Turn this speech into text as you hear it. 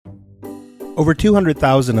Over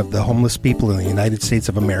 200,000 of the homeless people in the United States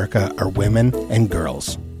of America are women and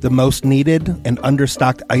girls. The most needed and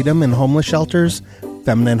understocked item in homeless shelters?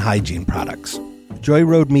 Feminine hygiene products. Joy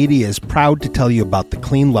Road Media is proud to tell you about the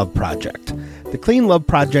Clean Love Project. The Clean Love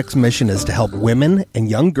Project's mission is to help women and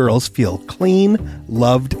young girls feel clean,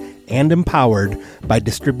 loved, and empowered by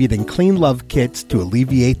distributing Clean Love kits to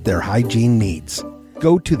alleviate their hygiene needs.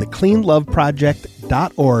 Go to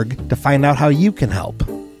thecleanloveproject.org to find out how you can help.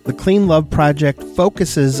 The Clean Love Project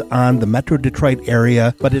focuses on the Metro Detroit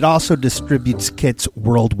area, but it also distributes kits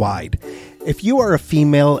worldwide. If you are a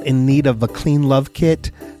female in need of a Clean Love kit,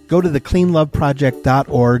 go to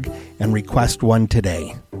thecleanloveproject.org and request one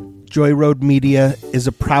today. Joy Road Media is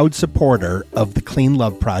a proud supporter of the Clean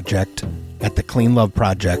Love Project at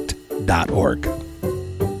thecleanloveproject.org.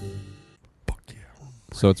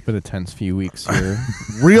 So it's been a tense few weeks here.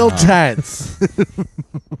 Real tense.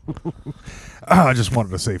 I just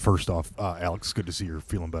wanted to say first off, Alex, good to see you're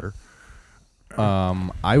feeling better.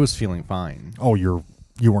 I was feeling fine. Oh, you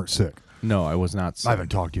weren't sick. No, I was not sick. I haven't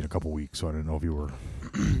talked to you in a couple weeks, so I didn't know if you were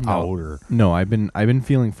out or. No, I've been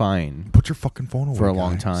feeling fine. Put your fucking phone away for a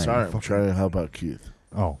long time. Sorry, I'm trying to help out Keith.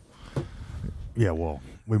 Oh, yeah. Well,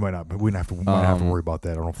 we might not. We might have to worry about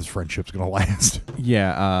that. I don't know if this friendship's gonna last.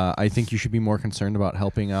 Yeah, I think you should be more concerned about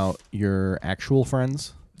helping out your actual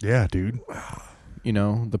friends. Yeah, dude. You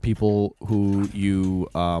know, the people who you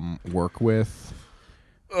work with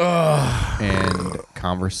and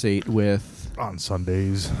conversate with on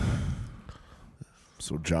Sundays.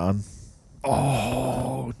 So, John.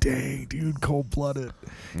 Oh, dang, dude, cold-blooded.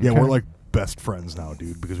 Okay. Yeah, we're like best friends now,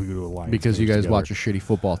 dude, because we go to a Lions. Because you guys together. watch a shitty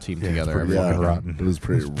football team together. Pretty every fucking weekend. rotten. It was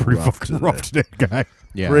pretty fucking rough today, guy.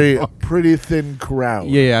 Yeah, pretty thin crowd.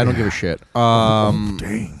 Yeah, I don't give a shit.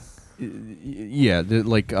 Dang. Yeah,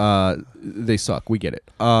 they suck. We get it.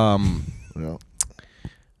 Yeah.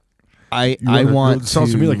 I want. It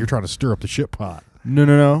sounds to me like you're trying to stir up the shit pot.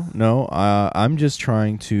 No. I'm just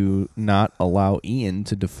trying to not allow Ian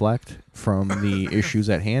to deflect from the issues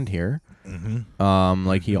at hand here. Mm-hmm.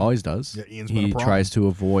 Like he always does. Yeah, Ian's been a He problem. tries to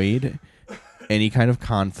avoid any kind of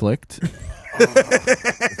conflict.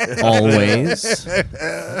 Always.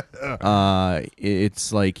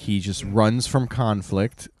 It's like he just runs from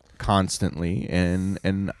conflict constantly, and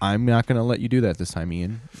I'm not going to let you do that this time,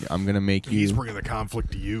 Ian. I'm going to make you. He's bringing the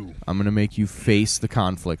conflict to you. I'm going to make you face the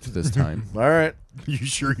conflict this time. All right. You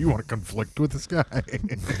sure you want to conflict with this guy?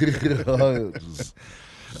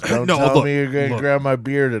 Don't No, tell look, me you're going to look. grab my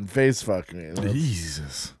beard and face fuck me.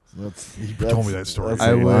 Jesus. That's, You told me that story. that's I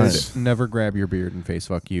a would lie. never grab your beard and face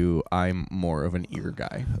fuck you. I'm more of an ear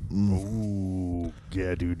guy. Ooh,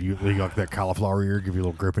 yeah, dude. You got that cauliflower ear, give you a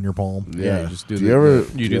little grip in your palm. Yeah. You just do Do the. you ever- you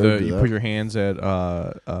do you do ever the. do You that? put your hands at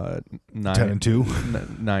 9 10 and 2.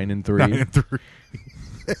 9 and 3. 9 and 3.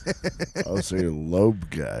 I'll say lobe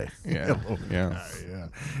guy. Yeah, yeah. Yeah.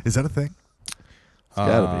 Is that a thing?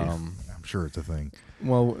 gotta be. I'm sure it's a thing.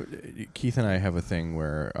 Well, Keith and I have a thing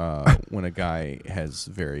where when a guy has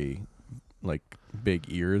very big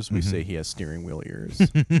ears, we say he has steering wheel ears.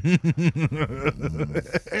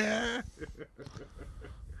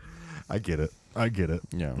 I get it.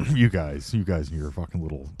 Yeah. You guys and your fucking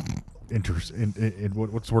little what's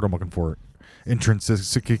the word I'm looking for?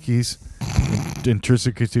 Intricacies,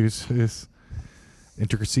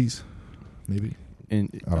 maybe.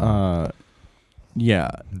 Yeah.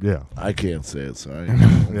 Yeah, I can't say it, so I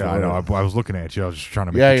yeah. I know. I was looking at you. I was just trying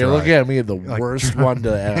to make Yeah, you you're try. looking at me, the Like, worst one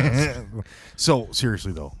to ask. So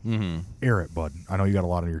seriously though, Mm-hmm. air it, bud. I know you got a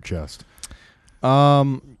lot on your chest.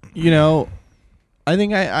 You know, I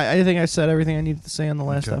think I said everything I needed to say on the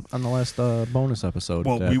last bonus episode.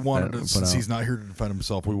 Well, we wanted that to, put since out. he's not here to defend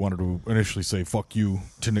himself, we wanted to initially say "fuck you"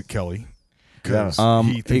 to Nick Kelly because Yeah.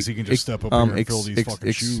 he thinks he can just step up here and fill these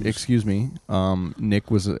fucking shoes. Excuse me.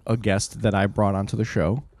 Nick was a guest that I brought onto the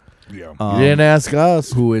show. Yeah. You didn't ask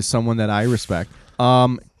us. Who is someone that I respect.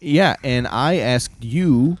 Yeah, and I asked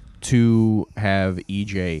you to have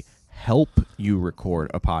EJ help you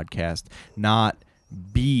record a podcast, not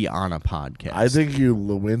be on a podcast. I think you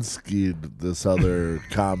Lewinsky'd this other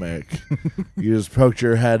comic. You just poked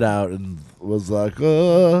your head out and was like,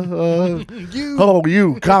 you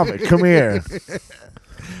comic, come here.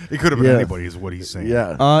 It could have been Yeah. anybody, is what he's saying.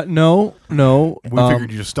 Yeah. No. We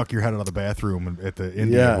figured you just stuck your head out of the bathroom and at the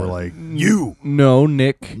end. Yeah. We're like, you. No,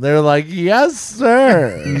 Nick. They're like, yes,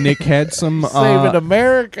 sir. Nick had some. Saving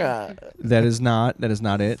America. That is not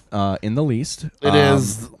it. In the least, It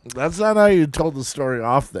is. That's not how you told the story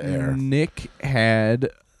off the air. Nick had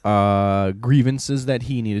grievances that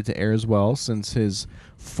he needed to air as well, since his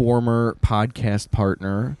former podcast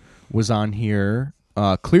partner was on here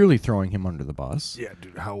clearly throwing him under the bus. Yeah,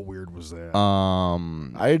 dude, how weird was that?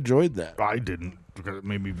 I enjoyed that. I didn't, because it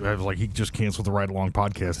made me. I was like, he just canceled the Ride Along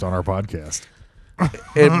podcast on our podcast.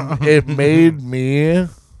 It made me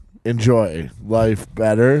enjoy life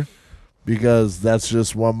better because that's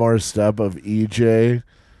just one more step of EJ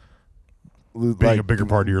Being a bigger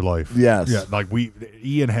part of your life. Yes. Yeah, like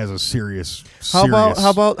Ian has a serious. How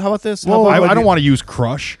about this? Whoa, I don't want to use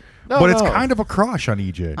crush, but it's no. kind of a crush on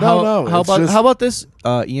EJ. No, How it's about just- how about this,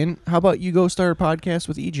 Ian? How about you go start a podcast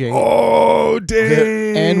with EJ, Oh,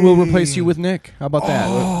 dang. and we'll replace you with Nick? How about that?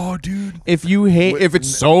 Oh, dude. If you hate, if it's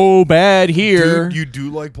so bad here, Dude, you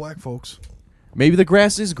do like black folks. maybe the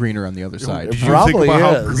grass is greener on the other side. It Did you probably think about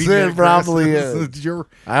how is. green It that grass probably is? is. Did you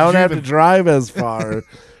I don't did you have to even- drive as far.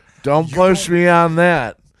 Don't push me on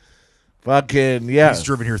that. Fucking He's yes.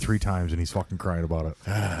 driven here 3 times and he's fucking crying about it.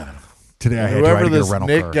 Today I had Whoever to get this a rental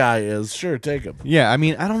Nick car. guy is, sure, take him. Yeah, I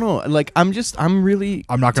mean, I don't know. Like, I'm really.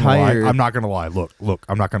 I'm not gonna tired. lie. I'm not gonna lie. Look.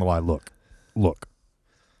 I'm not gonna lie. Look.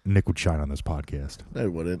 Nick would shine on this podcast. I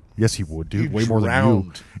wouldn't. Yes, he would, dude. He Way more than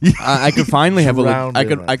drowned. you. I could finally have a. Drowned I in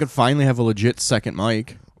could. it. I could finally have a legit second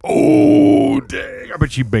mic. Oh, dang. I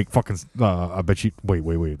bet you make fucking. I bet you.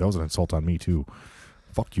 Wait. That was an insult on me, too.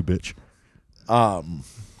 Fuck you, bitch.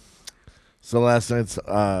 So last night's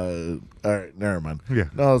all right, never mind. Yeah.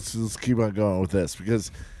 No, let's keep on going with this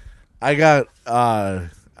because I got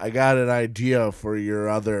an idea for your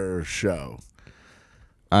other show.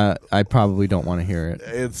 I probably don't want to hear it.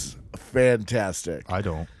 It's fantastic. I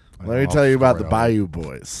don't. Let me tell you about the Bayou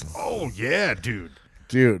Boys. Oh, yeah, dude.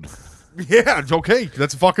 Dude. Yeah, it's okay.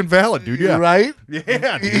 That's fucking valid, dude. Yeah. Right?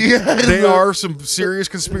 Yeah, dude. Yeah. They are some serious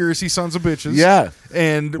conspiracy sons of bitches. Yeah.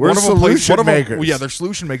 And We're one of them plays. solution One of them, makers. yeah, they're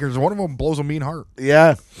solution makers. And one of them blows a mean heart.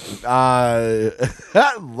 Yeah.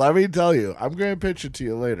 Let me tell you. I'm going to pitch it to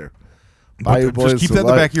you later. Bayou Boys. Just keep that in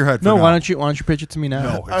the back of your head. For No, now. why don't you pitch it to me now?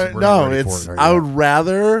 No, we're No, not ready it's. for it right I now. would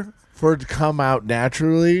rather for it to come out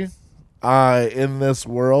naturally in this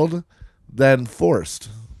world than forced.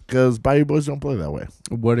 Because Bayou Boys don't play that way.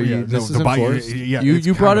 What are Yeah, you? no, This the isn't Bayou- forced? yeah, you it's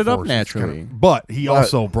you brought kinda it up forced. It's kinda- naturally. but he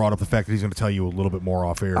also brought up the fact that he's going to tell you a little bit more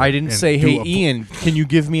off air. I didn't and say, do hey, a- Ian, can you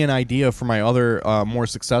give me an idea for my other more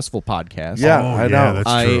successful podcast? Yeah, Oh, I yeah, know.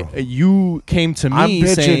 that's true. You came to me I'm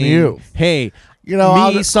pitching saying, you. hey, You know, me,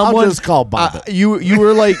 I'll just call Bob it. you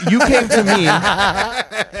were like, you came to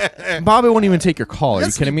me. Bobby won't even take your call. Are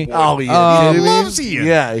you kidding me? Oh, yeah. He loves Ian.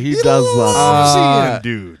 Yeah, he does love Loves Uh, Ian,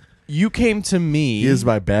 dude. You came to me. He is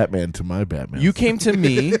my Batman to my Batman. You came to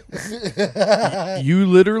me. You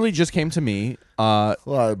literally just came to me,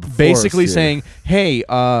 Well, basically forced, saying, "Hey,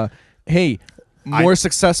 more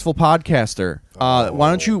successful podcaster. Why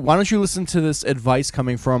don't you listen to this advice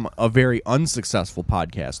coming from a very unsuccessful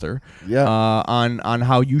podcaster? Yeah. On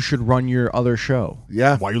how you should run your other show.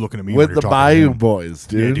 yeah. Why are you looking at me With when the you're talking to Bayou him? Boys,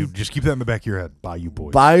 dude. Yeah, dude. Just keep that in the back of your head. Bayou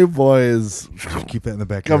Boys. Bayou Boys Just keep that in the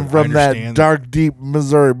back of your come head. I from that understand. dark, deep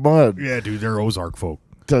Missouri mud. Yeah, dude. They're Ozark folk.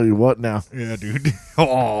 Tell you what now. Yeah, dude.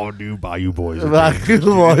 Oh, dude. Bayou Boys. Bayou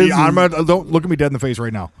Boys Yeah, is- don't look at me dead in the face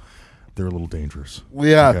right now. They're a little dangerous.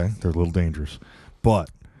 Yeah. Okay? They're a little dangerous. But,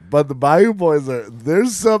 But the Bayou Boys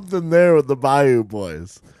there's something there with the Bayou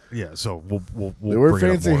Boys. yeah, so we'll They wear bring it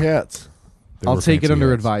up fancy more. hats. They I'll were take it fancy under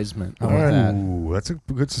hats. advisement. How All about right. that? Ooh, that's a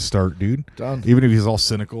good to start, dude. Done. Even if he's all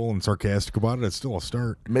cynical and sarcastic about it, it's still a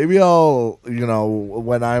start. Maybe I'll,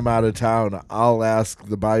 when I'm out of town, I'll ask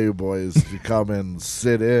the Bayou Boys to come and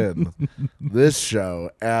sit in this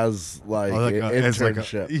show as like an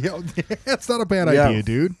internship. Yeah, that's not a bad Yeah. idea,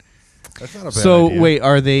 dude. That's not a bad So idea. wait,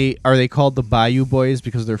 are they called the Bayou Boys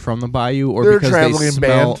because they're from the Bayou, or They're a because they traveling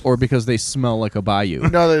smell, band. or because they smell like a bayou?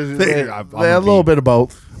 No, they I'm have a little deep. bit of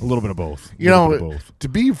both. a little bit of both. You A little know, bit of both. to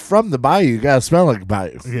be from the Bayou, you gotta smell like a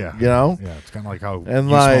Bayou. Yeah, You know? yeah. It's kind of like how And you smell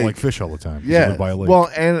like- like fish all the time. 'cause you Yeah. live by a lake. Well,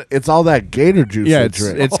 and it's all that gator juice Yeah, they it's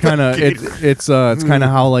drink. it's kind of it's kind of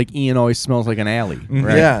how like Ian always smells like an alley,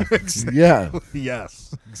 right? Yeah. Yeah.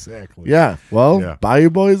 yes, exactly. Yeah. Well, Yeah. Bayou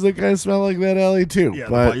Boys, they kind of smell like that alley too. Yeah,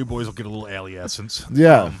 but the Bayou Boys will get a little alley essence.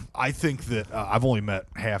 Yeah. I think that I've only met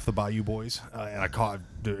half the Bayou Boys, and I caught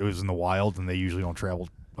it was in the wild, and they usually don't travel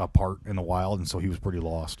apart in the wild, and so he was pretty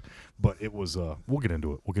lost. But it was. We'll get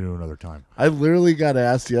into it. We'll get into it another time. I literally got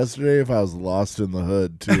asked yesterday if I was lost in the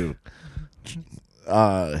hood too.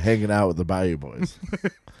 Hanging out with the Bayou Boys.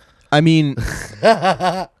 I mean,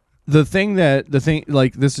 the thing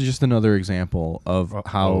like this is just another example of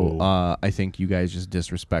how I think you guys just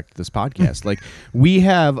disrespect this podcast. Like we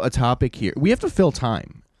have a topic here, we have to fill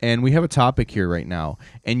time, and we have a topic here right now,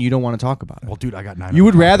 and you don't want to talk about it. Well, dude, I got 9. You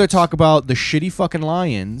would rather talk about the shitty fucking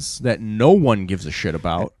Lions that no one gives a shit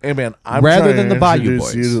about. Hey man, I'm rather trying than to the Bayou introduce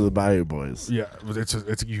Boys. you to the Bayou Boys. Yeah,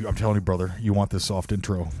 it's you. I'm telling you, brother, you want this soft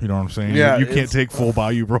intro. You know what I'm saying? Yeah, you can't take full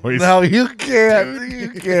Bayou Boys. No, you can't. You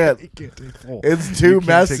can't. You can't take full. It's too You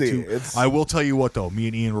can't take messy. too- It's I will tell you what though. Me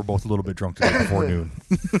and Ian were both a little bit drunk today before noon.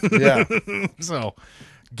 yeah. So,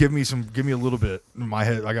 give me a little bit. My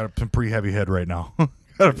head, I got a pretty heavy head right now.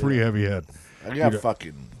 Got a pretty heavy head. I got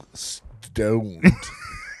fucking stoned.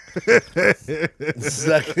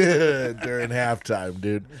 During halftime,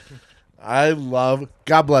 dude. I love.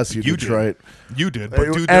 God bless you, Detroit. You did,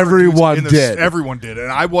 but dude, Everyone did. Everyone did,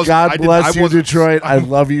 and I wasn't. God I bless you, wasn't- Detroit. I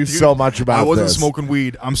love you Dude, so much about I wasn't this. smoking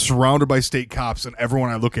weed. I'm surrounded by state cops, and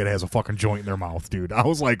everyone I look at has a fucking joint in their mouth, dude. I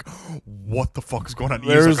was like, "What the fuck is going on?" He's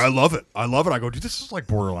There's- like, "I love it. I love it." I go, "Dude, this is like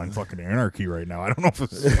borderline fucking anarchy right now. I don't know if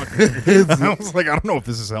this is fucking." I was like, "I don't know if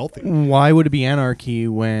this is healthy." Why would it be anarchy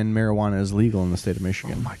when marijuana is legal in the state of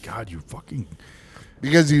Michigan? Oh my god, you fucking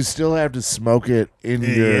Because you still have to smoke it in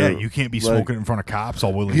your. yeah! You can't be like- smoking it in front of cops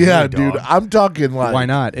all willy. Yeah, dude. I'm talking like. Why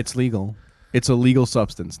not? It's legal. It's a legal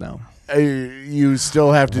substance now. You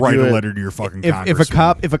still have to Write do a it. letter to your fucking. If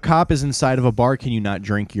a cop is inside of a bar, can you not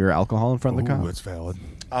drink your alcohol in front of the Ooh, cop? that's valid.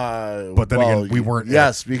 But then again, we weren't-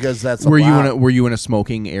 Yes, because that's. Were allowed. you in a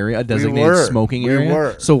smoking area, a designated were. smoking We area?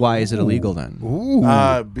 were. So why is it illegal then?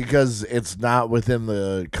 Ooh, Because it's not within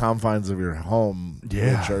the confines of your home,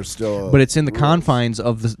 Yeah. which are still. But it's in the rules. confines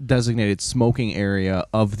of the designated smoking area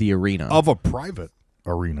of the arena. of a private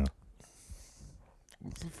arena.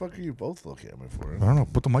 What the fuck are you both looking at me for? I don't know.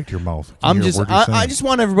 Put the mic to your mouth. Can I'm you hear just. a word you're I saying? just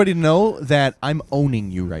want everybody to know that I'm owning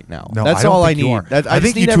you right now. No, That's I don't all I think you need. are. That, I just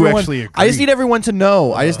think need you two everyone, actually I just agree. need everyone to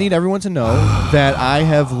know. I just need everyone to know that I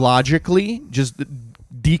have logically just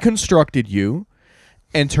deconstructed you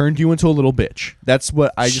and turned you into a little bitch. That's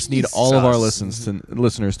what I just need all of our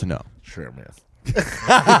listeners to know. Sure, man.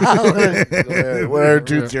 Where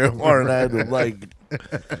to your horn head like,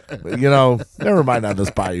 never mind on this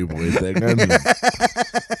Bayou Boy thing.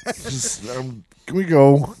 Can we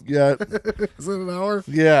go? Yeah, Is it an hour?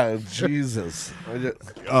 yeah. Jesus,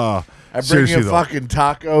 I bring Seriously, you though. fucking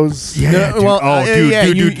tacos. Yeah, dude. Oh, dude, yeah,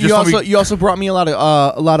 dude, you, dude. you Just let also me. you also brought me a lot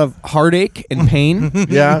of heartache and pain.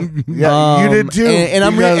 Yeah, yeah. You did too.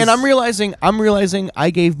 And because- I'm realizing I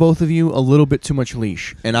gave both of you a little bit too much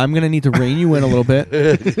leash, and I'm gonna need to rein you in a little bit,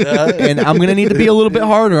 and I'm gonna need to be a little bit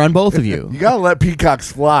harder on both of you. You gotta let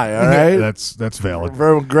peacocks fly. All right, That's valid.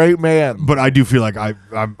 for a great man. But I do feel like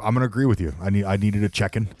I'm gonna agree with you. I needed a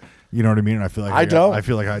check-in. You know what I mean? And I feel like I don't. I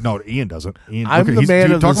feel like no. Ian doesn't. Ian, I'm look at- the he's- man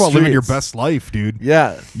dude, of talk the about living your streets. best life, dude.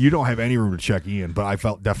 Yeah, You don't have any room to check Ian, but I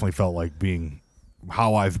definitely felt like being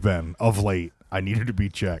how I've been of late. I needed to be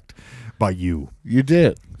checked by you. you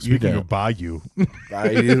did. Speaking you of by you,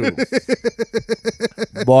 Bayou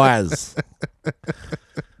boys,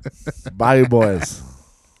 Bayou boys.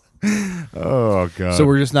 oh god. So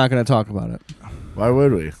we're just not gonna talk about it. Why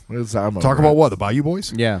would we? It's time talk over. about what? The Bayou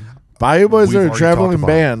Boys? Yeah. Bayou Boys We've are a already traveling talked about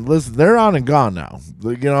band. Listen, they're on and gone now.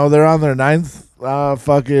 They're on their 9th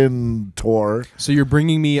fucking tour. So you're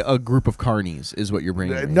bringing me a group of carnies, is what you're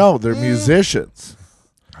bringing me. No, they're musicians.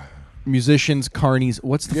 Musicians, carnies.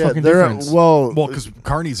 What's the Yeah, fucking they're difference? Well, because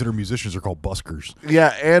carnies that are musicians are called buskers.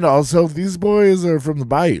 yeah, and also these boys are from the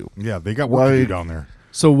Bayou. Yeah, they got work to do Like- down there.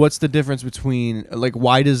 So what's the difference between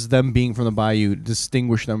why does them being from the Bayou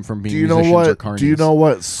distinguish them from being Do you know musicians or what? carnies? Do you know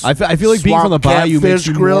what? I feel like being from the swamp Bayou makes catfish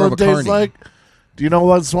you grill more of a tastes carny. like? Do you know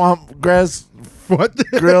what swamp grass What?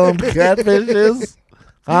 grill and catfish is?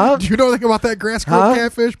 Huh? Do you know anything about that grass grilled Huh?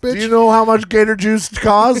 catfish, bitch? Do you know how much gator juice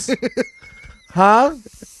costs? Huh?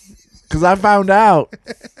 Because I found out.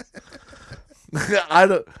 I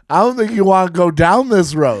don't think you want to go down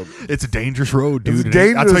this road. It's a dangerous road, dude. It's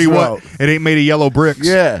a I'll tell you dangerous what, road. it ain't made of yellow bricks.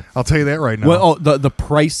 Yeah. I'll tell you that right now. Well, the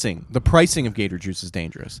pricing of gator juice is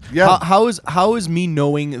dangerous. Yeah. How is me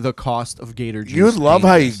knowing the cost of gator juice? You'd love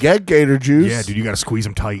how you dangerous? get gator juice. yeah, dude, you got to squeeze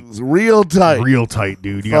them tight, It's real tight. real tight,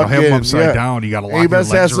 dude. You got to have them Fucking, upside yeah. down. You got to And lock you your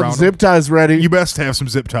best have legs some around zip ties ready. them. You best have some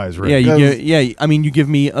zip ties, right? Yeah, Because- I mean, you give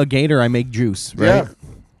me a gator, I make juice, right? Yeah.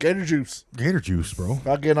 Gator juice. Gator juice, bro.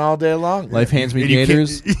 Fucking all day long. Life hands me And you can't-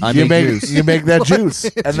 gators, I you make make juice. you make that juice,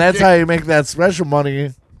 and that's how you make that special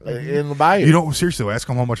money in the Bayou. You don't seriously though, ask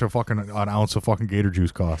them how much an ounce of fucking gator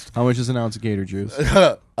juice costs. How much is an ounce of gator juice?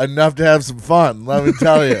 enough to have some fun. Let me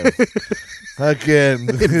tell you. Fucking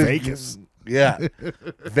In Vegas. yeah,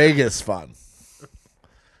 Vegas fun.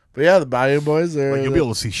 But yeah, the Bayou Boys are. Like, you'll be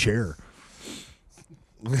able to see Cher.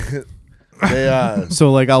 they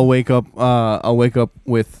So I'll wake up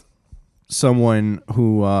with someone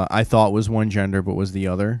who I thought was one gender but was the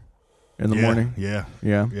other, in the morning. Yeah.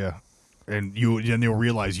 Yeah. Yeah. And then you'll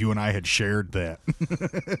realize you and I had shared that.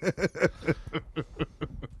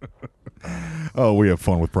 Oh, we have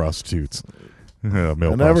fun with prostitutes. Male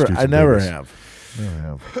prostitutes. I never have.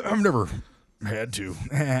 I've never had to.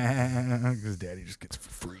 Because Daddy just gets it for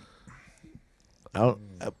free.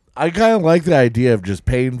 I kind of like the idea of just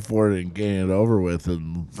paying for it and getting it over with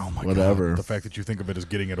and whatever. God. The fact that you think of it as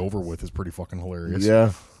getting it over with is pretty fucking hilarious.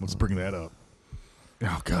 Yeah. Let's bring that up.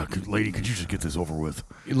 Oh, God. Lady, could you just get this over with?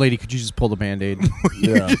 Lady, could you just pull the Band-Aid?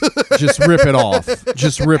 Yeah. Just rip it off.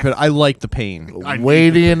 Just rip it. I like the pain.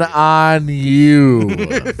 Waiting on you.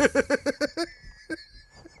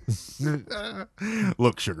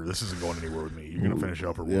 Look, sugar, this isn't going anywhere with me. You're going to finish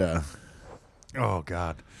up or what? Yeah. Oh,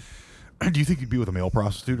 God. Do you think you'd be with a male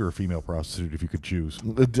prostitute or a female prostitute if you could choose?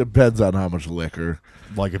 It depends on how much liquor.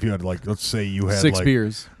 Like if you had, like, let's say you had Six like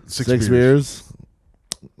beers. Six beers?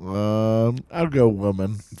 I'd go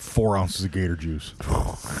woman. 4 ounces of gator juice.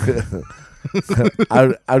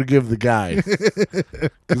 I'd give the guy.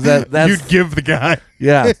 That's, You'd give the guy.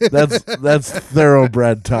 Yeah, that's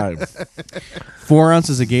thoroughbred time. 4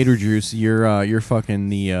 ounces of gator juice. You're fucking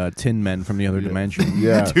the Tin Men from the other dimension.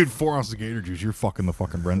 Yeah, Dude, 4 ounces of gator juice. You're fucking the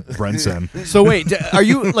fucking Brenson. So wait, are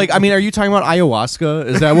you like? I mean, are you talking about ayahuasca?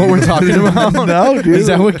 Is that what we're talking about? No, dude. Is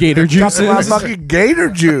that what gator juice Talking about is? fucking gator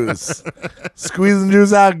juice. Squeezing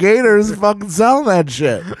juice out of gators, fucking selling that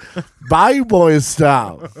shit. Bayou Boys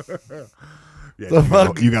style. Yeah,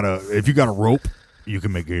 if you got a rope, you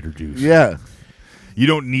can make gator juice. Yeah. You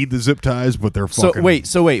don't need the zip ties, but they're So fucking. wait.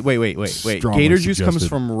 strongly Gator juice comes suggested.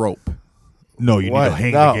 from rope. No, you need What? to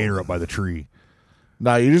hang No. the gator up by the tree.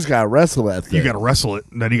 No, you just gotta wrestle that thing. You got to wrestle it,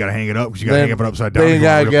 and then you got to hang it up because you got to hang it upside down. Then you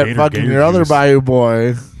gotta get fucking your other Bayou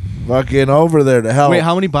Boy fucking over there to help. Wait,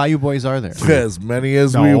 how many Bayou Boys are there? As many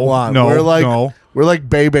as we No, want. no, We're like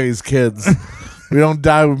Bebe's kids. We don't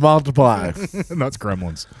die, we multiply. That's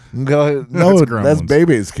Gremlins. No, That's that's Gremlins.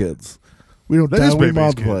 Bebe's kids. We don't That die, is we Bebe's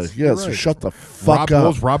multiply. kids. Yeah, You're so right. shut the fuck What up.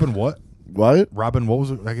 was Robin what? What? Robin, what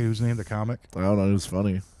was it? Like, who's named the comic? I don't know. It was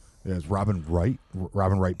funny. Yeah, it's Robin Wright.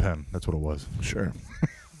 Robin Wright Penn. That's what it was. Sure.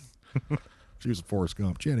 She was a Forrest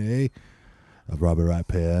Gump. Jenny. Robin Wright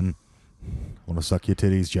Penn. Want to suck your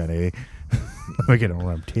titties, Jenny? I don't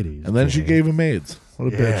have titties. And then she Jenny. gave him AIDS.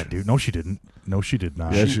 What a Yeah, bitch. dude. No, she didn't. No, she did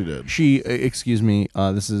not. Yeah, she did. She, excuse me,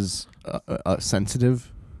 this is a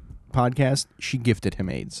sensitive podcast. She gifted him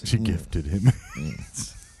AIDS. She gifted him.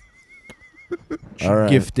 She All right.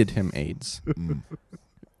 gifted him AIDS.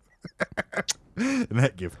 And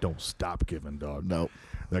that gift don't stop giving, dog. Nope.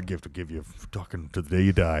 That gift will give you talking to the day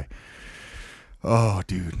you die. Oh,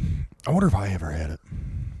 dude. I wonder if I ever had it.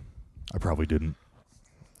 I probably didn't.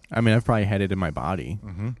 I mean, I've probably had it in my body.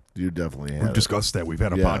 You definitely We've had it. discussed that. We've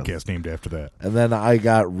had a Yeah. podcast named after that. And then I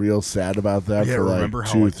got real sad about that Yeah, for like remember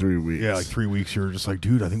how 2-3 weeks. Yeah, like 3 weeks. You were just like,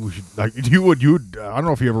 dude, I think we should. Like, you would. I don't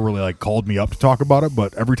know if you ever really like called me up to talk about it,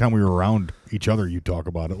 but every time we were around each other, you'd talk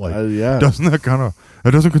about it. Like, Yeah. doesn't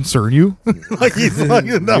that doesn't concern you? Like he's like,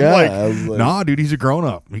 and I'm Yeah, like, I was like- nah, dude, he's a grown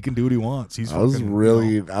up. He can do what he wants. He's. I was fucking,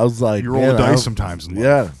 really, I was like, you roll man, the I dice was- sometimes in life.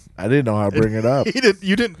 Yeah. I didn't know how to bring it up.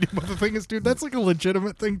 You didn't. But the thing is, dude, that's like a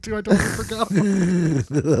legitimate thing too. I totally forgot.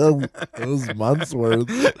 It was months worth.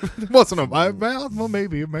 It wasn't well,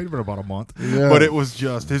 maybe it might have been about a month. Yeah. But it was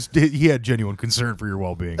just he had genuine concern for your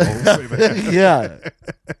well-being. We'll say that. Yeah.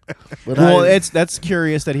 But Well, that's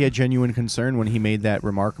curious that he had genuine concern when he made that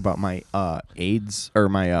remark about my AIDS or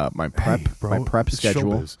my prep Hey, bro, my prep it's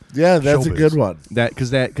schedule. showbiz. yeah, that's a Showbiz. good one. That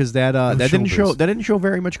that didn't showbiz. show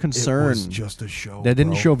very much concern. It was just a show. That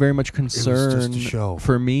didn't bro. show very much just concern a show.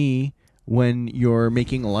 for me when you're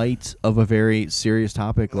making light of a very serious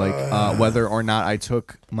topic like whether or not I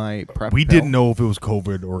took my prep. We pill. didn't know if it was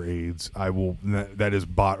COVID or AIDS. That is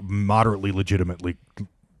moderately legitimately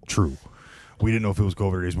true. We didn't know if it was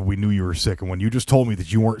COVID or AIDS, but we knew you were sick. And when you just told me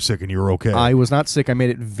that you weren't sick and you were okay, I was not sick. I made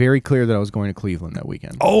it very clear that I was going to Cleveland that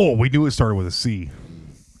weekend. oh, we knew it started with a C.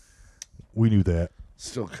 We knew that.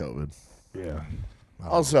 Still COVID. Yeah.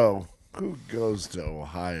 Also, who goes to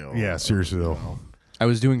Ohio? Yeah. Seriously though. I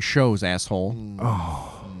was doing shows, asshole.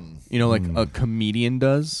 You know, like a comedian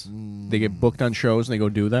does. They get booked on shows and they go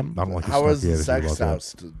do them. I don't like. How was the attitude sex about that.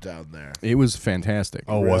 house down there? It was fantastic.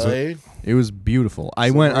 Oh, was it? Really? It was beautiful. I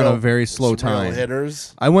Some went on a real- very slow some real time.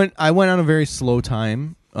 hitters. I went on a very slow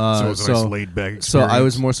time. So it was a nice laid back. So I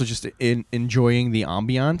was experience? more so just enjoying the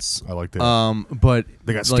ambiance. I like that. But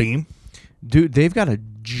They got like, steam. dude. They've got a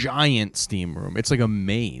giant steam room. It's like a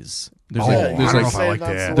maze. There's Oh, like I there's don't know like if I like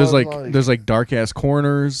that. there's like dark ass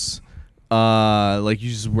corners. Like you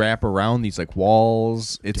just wrap around these like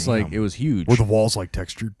walls. It's Damn. like it was huge. Were the walls like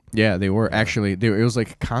textured? Yeah, they were actually. It was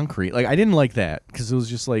like concrete. Like I didn't like that because it was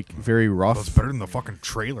just like very rough. Well, it's better than the fucking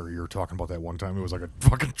trailer you were talking about that one time. It was like a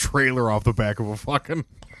fucking trailer off the back of a fucking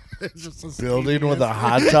it's just a building with a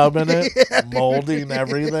hot tub in it, molding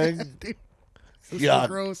everything. Yeah, so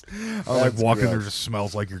gross. I like walking there, just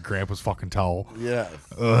smells like your grandpa's fucking towel. Yeah.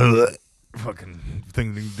 Fucking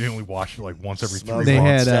thing they only wash it like once every 3 Smells They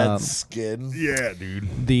months. had, dead skin. Yeah,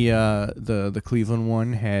 dude. The Cleveland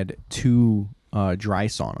one had 2 dry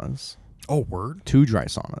saunas. Oh, word. 2 dry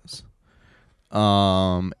saunas.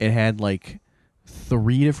 It had like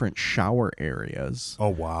 3 different shower areas. Oh,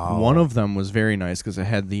 wow. One of them was very nice because it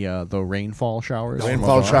had the rainfall showers.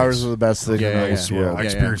 Rainfall showers are the best thing Yeah, in this yeah. world. I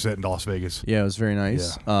experienced that in Las Vegas. Yeah, it was very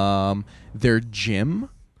nice. Their gym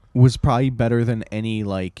was probably better than any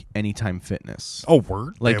like Anytime Fitness. Oh,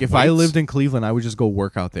 word. Like They if have I weights? lived in Cleveland, I would just go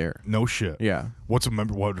work out there. No shit. Yeah. What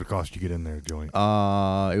would it cost you to get in there, Joey? It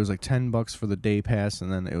was like $10 for the day pass,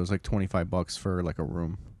 and then it was like $25 for like a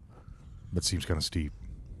room. That seems kind of steep.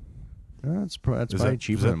 That's probably that-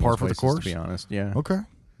 cheaper is that than par most for the places, course? to be honest. Yeah. Okay.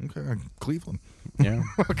 Cleveland. Yeah.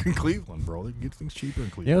 Fucking Cleveland, bro. They can get things cheaper in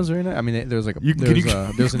Cleveland. Yeah, it was very nice. I mean, there was like a You there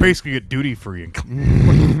can was basically get duty free in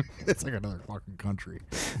Cleveland. It's like another fucking country.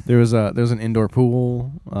 there was an indoor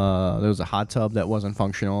pool. There was a hot tub that wasn't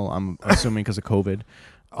functional. I'm assuming because of COVID.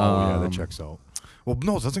 Oh yeah, that checks out. Well,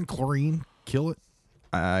 no, doesn't chlorine kill it?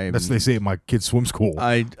 That's what they say at my kid's swim school.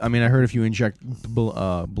 I mean, I heard if you inject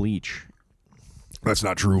bleach. That's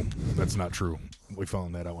not true. That's not true. We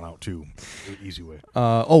found that one out too. The easy way.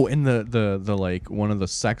 And the like one of the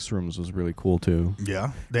sex rooms was really cool too.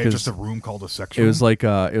 Yeah, they had just a room called a sex room. It was like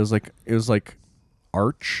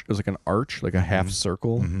arch. It was like an arch, like a half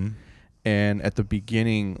circle. Mm-hmm. And at the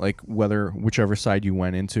beginning, like whichever side you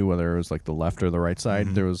went into, whether it was like the left or the right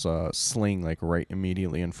side, there was a sling like right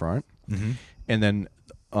immediately in front. Mm-hmm. And then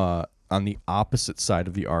on the opposite side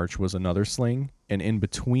of the arch was another sling, and in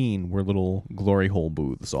between were little glory hole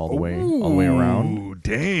booths all the way around. Ooh,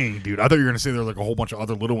 dang, dude! I thought you were gonna say there were like a whole bunch of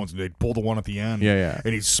other little ones, and they'd pull the one at the end. Yeah.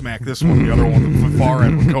 And he'd smack this one, the other one, the far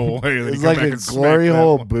end would go away. And then It's he'd come like back a and smack glory that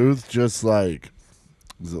hole one. booth, just like,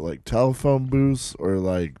 is it like telephone booths or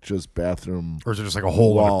like just bathroom? Or is it just like a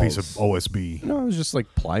hole on a walls? piece of OSB? No, it was just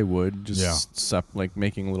like plywood, just like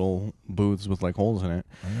making little booths with like holes in it.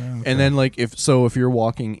 And then like if you're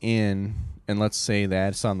walking in, and let's say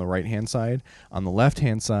that's on the right hand side, on the left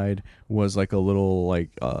hand side was like a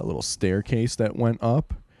little staircase that went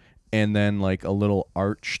up, and then like a little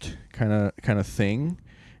arched kind of thing,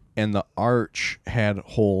 and the arch had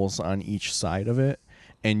holes on each side of it,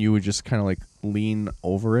 and you would just kind of like lean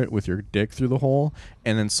over it with your dick through the hole,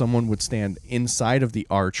 and then someone would stand inside of the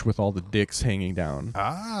arch with all the dicks hanging down.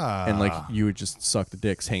 And like you would just suck the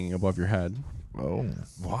dicks hanging above your head. Oh,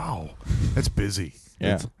 wow, that's busy.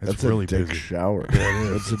 Yeah, that's really a dick busy. shower.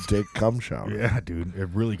 It's a dick cum shower. Yeah, dude,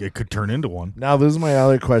 it could turn into one. Now, this is my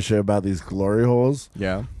other question about these glory holes.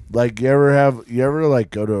 yeah. Like, you ever like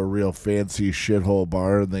go to a real fancy shithole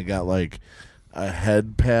bar and they got like a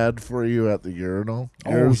head pad for you at the urinal?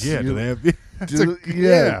 Oh yeah, do they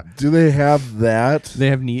have? Do they have that? They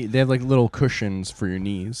have like little cushions for your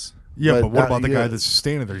knees. Yeah, But but what not- about the yeah. guy that's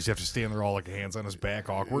standing there? Does he have to stand there all like hands on his back,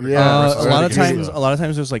 awkward? Yeah. A lot of Sorry to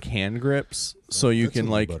times there's like hand grips, so you That's can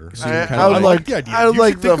a little like. better. So you I, can I would kinda like the idea. I would You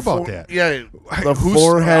like should think the about that. Yeah, the Who's-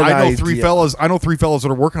 forehead. I know three idea. fellas. I know 3 fellas that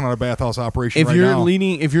are working on a bathhouse operation if right you're now.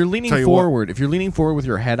 leaning Tell you what. forward, if you're leaning forward with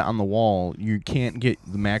your head on the wall, you can't get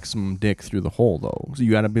the maximum dick through the hole though. So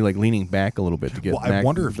you got to be like leaning back a little bit to get. Well, I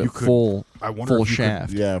wonder if the you could- full I wonder full if you could-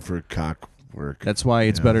 shaft. Yeah, for cock work. That's why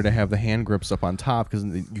it's better to have the hand grips up on top because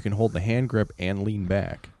you can hold the hand grip and lean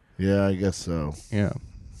back. Yeah, I guess so. Yeah.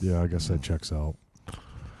 Yeah, I guess that checks out.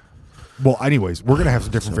 Well, anyways, we're gonna have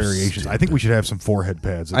some different So variations. I think we should have some forehead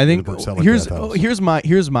pads. I think that sell like here's bathhouse.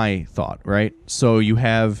 here's my thought, right? So you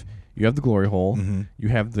have the glory hole, Mhm. you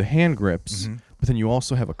have the hand grips, Mhm. but then you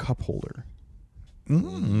also have a cup holder.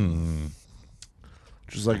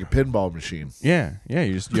 Just like a pinball machine. Yeah,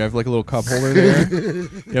 you have like a little cup holder there. You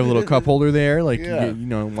have a little cup holder there, like Yeah. you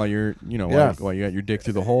know while you're Yeah. while you got your dick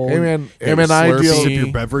through the hole. Hey, man, you got him your and I Slurpee. deal- Sip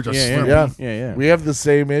your beverage, a Yeah, Slurpee. yeah. We have the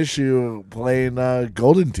same issue playing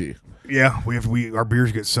Golden Tea. Yeah, our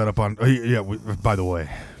beers get set up on. By the way,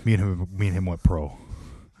 me and him went pro.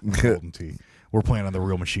 Golden Tea. We're playing on the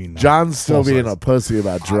real machine now. John's still Full being size. a pussy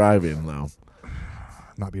about driving, though.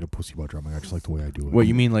 Not being a pussy about driving. I just like the way I do it. What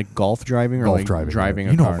you mean, like golf driving or golf like driving?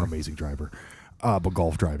 a You know car? I'm an amazing driver. But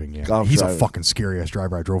golf driving, yeah. Golf He's driving. a fucking scary ass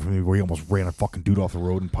driver. I drove him where he almost ran a fucking dude off the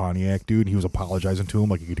road in Pontiac, dude. And he was apologizing to him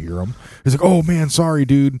like you could hear him. He's like, "Oh man, sorry,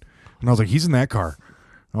 dude." And I was like, "He's in that car."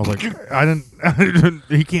 I was like, I didn't.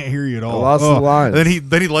 He can't hear you at all. I lost the lines. And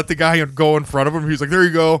then he let the guy go in front of him. He's like, there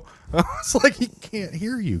you go. I was like, he can't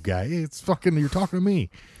hear you, guy. It's fucking. You're talking to me.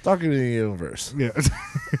 Talking to the universe. Yeah.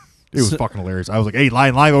 It was fucking hilarious. I was like, hey,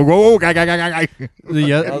 line. Whoa, guy. I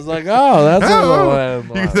was like, oh, that's a low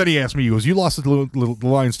line. Then he asked me, he goes, you lost the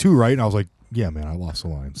lines too, right? And I was like, yeah, man, I lost the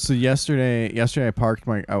lines. So yesterday I parked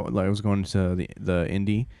I was going to the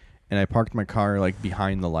Indy, and I parked my car like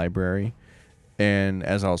behind the library. And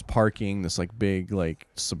as I was parking, this like big like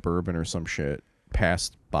Suburban or some shit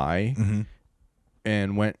passed by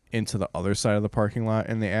and went into the other side of the parking lot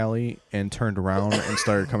in the alley and turned around and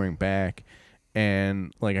started coming back.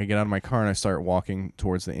 And like I get out of my car and I start walking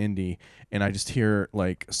towards the Indy, and I just hear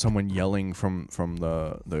like someone yelling from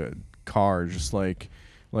the car, just like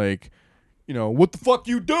you know, what the fuck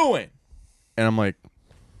you doing? And I'm like,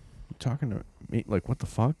 you talking to me? Like, what the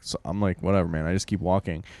fuck? So I'm like, whatever, man. I just keep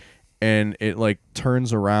walking. And it like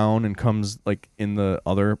turns around and comes like in the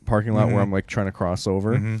other parking lot where I'm like trying to cross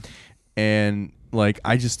over. And like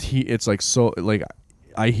it's like so like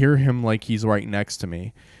I hear him like he's right next to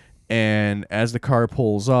me. And as the car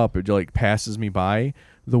pulls up, it like passes me by.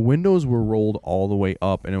 The windows were rolled all the way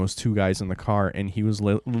up, and it was two guys in the car, and he was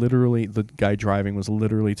literally, the guy driving was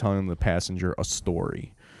literally telling the passenger a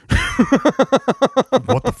story.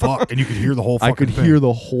 What the fuck? And you could hear the whole fucking thing. I could hear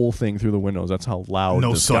the whole thing through the windows. That's how loud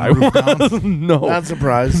No this guy sunroof was. down? No. Not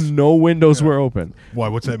surprised. No windows were open. Why?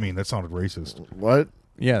 What's that mean? That sounded racist. What?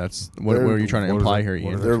 Yeah, that's what are you trying to imply here,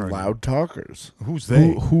 Ian? They're loud talkers. Who's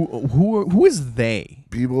they? Who is they?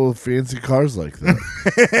 People with fancy cars like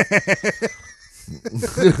that.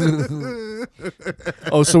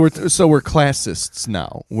 Oh, so we're classists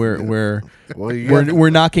now. We're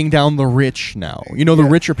Well, knocking down the rich now. You know, the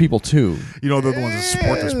rich are people too. You know, they're the ones that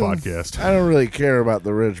support this podcast. I don't really care about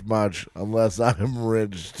the rich much unless I'm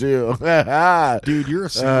rich too. Dude, you're a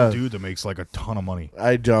single dude that makes like a ton of money.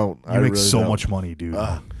 I don't. You make really so much money, dude.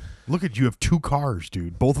 Look at you. Have 2 cars,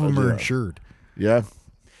 dude. Both of them are insured. Yeah.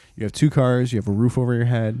 You have 2 cars. You have a roof over your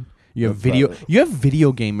head. You have You have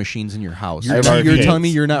video game machines in your house. You're telling me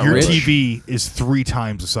you're not your rich? Your TV is 3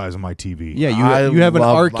 times the size of my TV. Yeah, you have an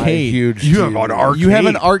arcade. You have an arcade. You have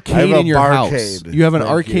an arcade in your house. You have an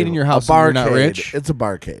Thank arcade you. in your house. A barcade. And you're not rich. It's a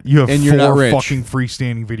barcade. You have and 4 you're not rich. fucking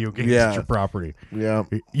freestanding video games at your property. Yeah.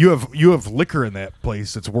 You have liquor in that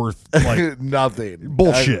place that's worth like nothing.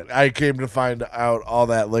 Bullshit. I came to find out all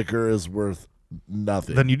that liquor is worth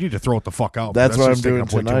nothing. Then you need to throw it the fuck out. That's what I'm just taking doing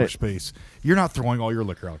up way too tonight. much space. You're not throwing all your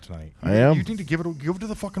liquor out tonight. I am. You need to give it to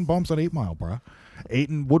the fucking bums on 8 Mile, bro. 8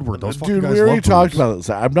 and Woodward. Those fucking dude, guys we already love talked booze. about this.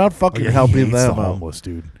 I'm not fucking Oh, yeah, helping he hates them the out. homeless,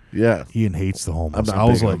 dude. Yeah. Ian hates the homeless. I'm I not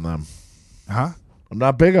was big like, on them. huh? I'm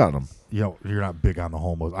not big on them. You know, you're not big on the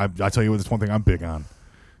homeless. I tell you what, there's one thing I'm big on.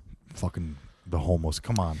 Fucking the homeless.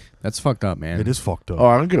 Come on. That's fucked up, man. It is fucked up. Oh,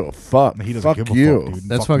 I don't give a fuck. He doesn't fuck give you. a fuck, dude.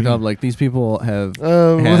 That's Fuck fucked me. up. Like, these people have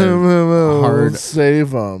hard.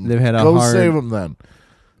 Save them. They've had a Go hard. save them then.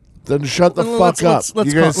 Then shut the fuck up.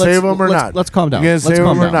 Let's You gonna save them or not? Let's calm down. You gonna Let's save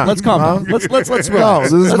calm them or down. not? Let's calm Huh? down. Let's relax. No,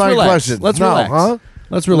 this is Let's my relax. question. Let's No, relax. huh?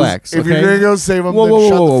 Let's relax. If okay? you're gonna go save them, whoa, then whoa,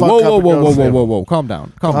 shut whoa, the whoa, fuck whoa, up whoa, and whoa, go whoa, save whoa, them. whoa, whoa! Calm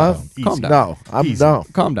down. Calm Huh? down. Easy. Calm down. No, I'm Easy. no.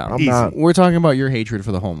 Calm down. I'm not. We're talking about your hatred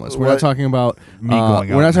for the homeless. We're not What? talking about Me going out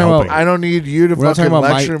We're not and talking helping. about. I don't need you to We're not fucking talking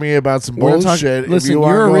about lecture me about some we're not bullshit. talking- listen, if you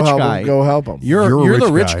want you're a to rich go help guy. them, go help them. You're the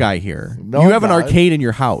rich rich guy. guy here. No, you I'm have an not. arcade in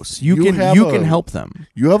your house. You can help them.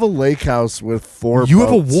 You have a lake house with 4 You have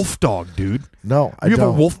a boats. wolf dog, dude. No, I You have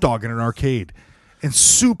don't. a wolf dog in an arcade. And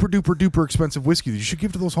super duper duper expensive whiskey that you should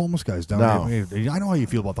give to those homeless guys down No. there. I know how you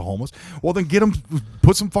feel about the homeless. Well, then get them,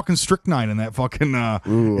 put some fucking strychnine in that fucking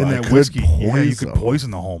Ooh, in I that could whiskey. Yeah, you poison could them.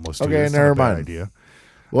 poison the homeless. Dude. Okay, That's never not a bad mind. idea.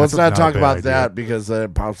 Well, let's That's not not talk a bad about idea. that because then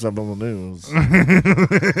it pops up on the news.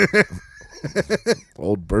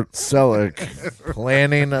 Old Bert Selleck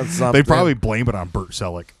planning something. They probably blame it on Bert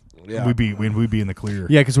Selleck. Yeah. We'd be in the clear.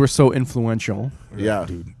 Yeah, because we're so influential. Yeah.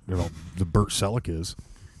 Dude. You know the Bert Selleck is.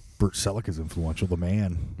 Bert Selleck is influential. The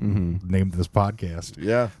man named this podcast.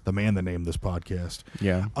 Yeah. The man that named this podcast.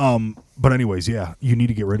 Yeah. But anyways, yeah, you need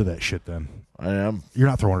to get rid of that shit. Then I am. you're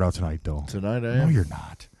not throwing it out tonight, though. Tonight I No, am. you're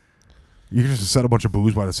not. You're just set a bunch of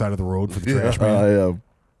booze by the side of the road for the trash I man. am.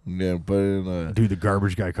 Yeah, but in a... Dude, the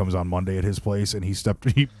garbage guy comes on Monday at his place, and it's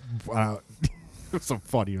the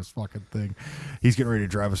funniest fucking thing. He's getting ready to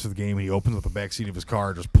drive us to the game, and he opens up the back seat of his car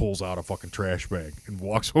and just pulls out a fucking trash bag and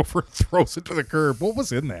walks over and throws it to the curb. What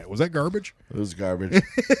was in that? Was that garbage? It was garbage.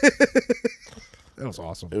 That was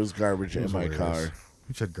awesome. It was garbage It was in my hilarious. car.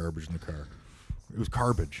 He said garbage in the car. It was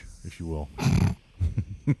garbage, if you will.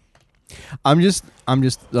 I'm just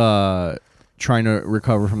trying to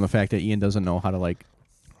recover from the fact that Ian doesn't know how to like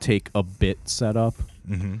take a bit setup.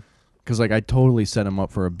 Because like I totally set him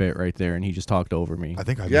up for a bit right there, and he just talked over me. I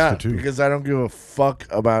think I missed it too. Because I don't give a fuck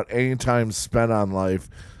about any time spent on life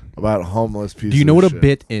about homeless people. Do you know what a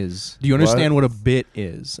bit is? Do you understand what a bit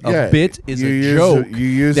is? A bit is a joke that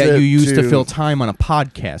you use to fill time on a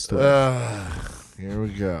podcast with. Here we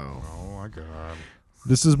go. Oh my god.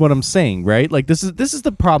 This is what I'm saying, right? Like this is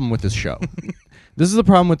the problem with this show. This is the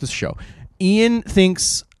problem with this show. Ian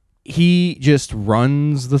thinks he just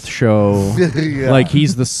runs the show like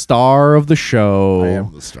he's the star of the show. I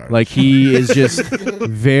am the star. Like he is just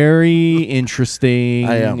very interesting,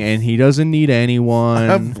 I am. and he doesn't need anyone.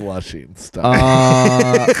 I'm blushing. Stop.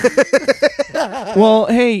 Well,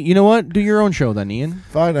 hey, you know what? Do your own show then, Ian.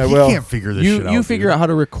 Fine, I He will. can't figure this shit out. You figure out how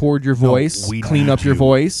to record your voice, we clean need up your you.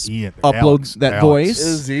 voice, Ian, upload Alex, that Alex. voice. It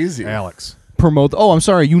is easy. Alex. Promote. Oh, I'm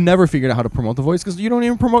sorry. You never figured out how to promote the voice because you don't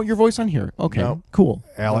even promote your voice on here. Okay, Nope. cool.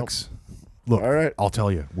 Alex. Look, All right. I'll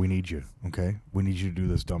tell you, we need you, okay? We need you to do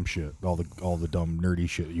this dumb shit, all the dumb nerdy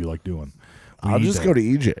shit that you like doing. I'll just go to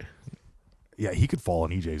EJ. Yeah, he could fall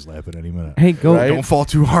in EJ's lap at any minute. Hey, go. Right? Don't fall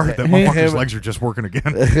too hard. That Hey, motherfucker's him- legs are just working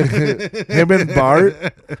again. Him and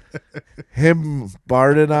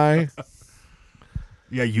Bart and I.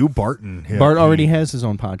 Yeah, you, Bart, and him. Bart already has his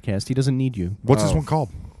own podcast. He doesn't need you. What's this one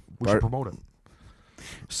called? We Bart- should promote it.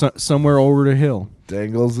 Somewhere over the hill.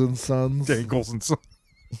 Dangles and Sons. Dangles and Son.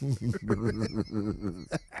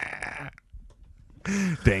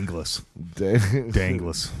 Dangless.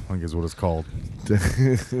 Dangless, I think is what it's called.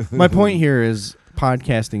 My point here is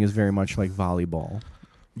podcasting is very much like volleyball.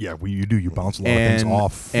 Yeah, you do. You bounce a lot of things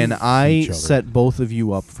off. And each I other. set both of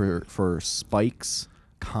you up for spikes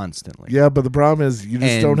constantly. Yeah, but the problem is you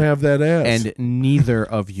just don't have that ass. And neither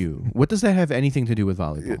of you. What does that have anything to do with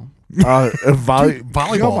volleyball?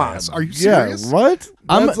 volleyball Come on. ass. Are you serious? Yeah, what?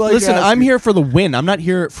 That's like Listen, I'm asking- here for the win. I'm not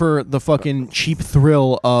here for the fucking cheap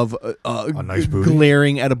thrill of A nice booty?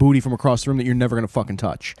 glaring at a booty from across the room that you're never gonna fucking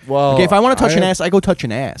touch. Well, okay, if I want to touch an I- ass, I go touch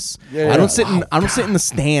an ass. Yeah, I don't yeah. sit in the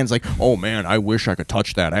stands like, oh man, I wish I could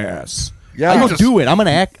touch that ass. Yeah, I don't just- do it. I'm gonna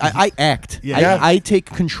act. I act. Yeah. I take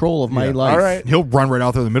control of my Yeah. life. All right. He'll run right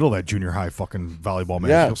out there in the middle of that junior high fucking volleyball match.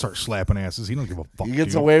 Yeah. He'll start slapping asses. He don't give a fuck. He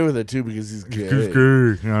gets dude. away with it too because he's gay. He's gay.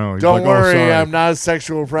 You know, he's Don't like, oh, worry, sorry. I'm not a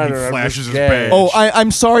sexual predator. He I'm flashes just his gay. badge. Oh,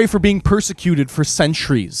 I'm sorry for being persecuted for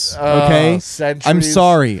centuries. Okay, centuries? I'm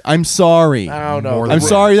sorry. I'm sorry. I don't know. More I'm than-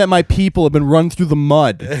 sorry that my people have been run through the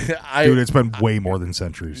mud. Dude, it's been way more than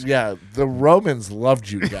centuries. Yeah, the Romans loved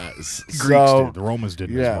you guys. Greeks so did. The Romans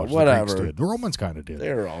didn't yeah, as much. whatever. The Greeks did. The Romans kind of did.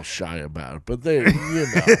 they were all shy about it, but they,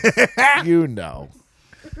 you know.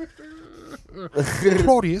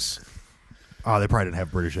 Claudius. Oh, they probably didn't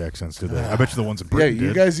have British accents, did they? I bet you the ones in Yeah, Britain you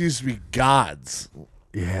did. guys used to be gods.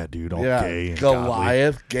 Yeah, dude, all Yeah, gay and godly.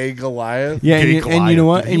 Goliath, gay Goliath. Yeah, Gay and you know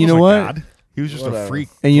what? Goliath. He And you know was a what? god. He was just Whatever. a freak.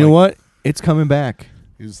 And you know Like, what? It's coming back.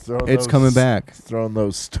 He's throwing. It's those, coming back. Throwing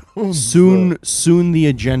those stones. Soon the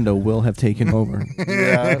agenda will have taken over.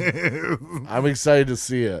 Yeah, I'm excited to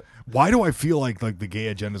see it. Why do I feel like the gay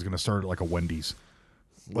agenda is going to start at like a Wendy's?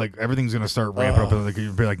 Like everything's going to start ramping up, and like,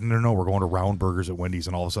 you'd be like, no, we're going to round burgers at Wendy's,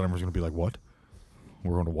 and all of a sudden everyone's going to be like, what?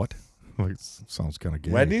 We're going to what? Like, sounds kind of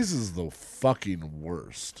gay. Wendy's is the fucking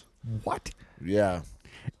worst. What? Yeah,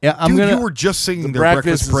 Yeah, I'm Dude, gonna. you were just singing the their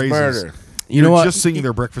breakfast breakfast is praises. murder. You know were what? Just singing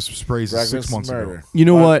their breakfast praises Breakfast 6 is months murder. ago. You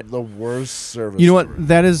know what? The worst service. You know what? ever.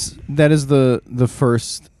 That is the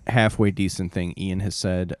first halfway decent thing Ian has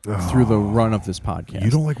said through the run of this podcast.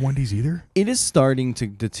 You don't like Wendy's either? It is starting to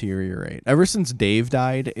deteriorate. Ever since Dave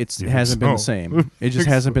died, it You hasn't think been the so? same. It just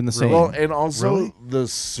hasn't been the same. Well, and also Really? the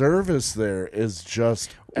service there is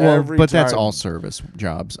just Well, every but that's time- all service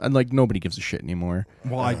jobs. And like nobody gives a shit anymore.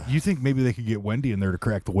 Well, you think maybe they could get Wendy in there to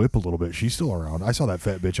crack the whip a little bit? She's still around. I saw that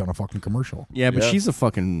fat bitch on a fucking commercial. Yeah, but Yeah. she's a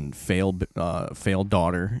fucking failed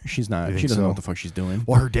daughter. She's not. You She think doesn't know so? what the fuck she's doing.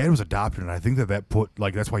 Well, her dad was adopted, and I think that put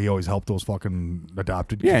like that's why he always helped those fucking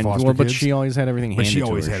adopted Yeah, foster well, but kids. she always had everything But handed she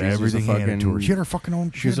always to her. had She's just a everything handed to her. fucking- She had her fucking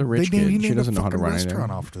own. She's a they rich named- kid. he She named doesn't know how to fucking run anything.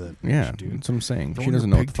 restaurant after that. Yeah, dude. that's what I'm saying. Throw She on doesn't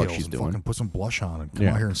your know what the fuck pigtails she's and doing. Fucking put some blush on and come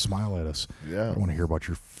Yeah. out here and smile at us. Yeah. I want to hear about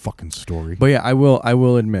your fucking story. But yeah, I will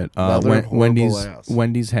admit, Another horrible ass.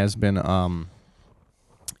 Wendy's has been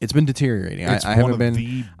it's been deteriorating. It's I one haven't of been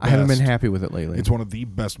the I haven't been best- happy with it lately. It's one of the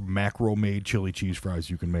best macro-made chili cheese fries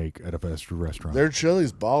you can make at a fast food restaurant. Their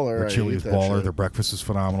chili's baller. Their I chili eat is that baller. shit. Their breakfast is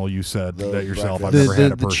phenomenal. You said The that yourself. I've breakfast. never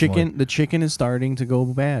had it the personally. the chicken is starting to go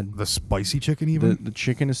bad. The spicy chicken, even. The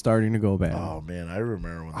chicken is starting to go bad. Oh man, I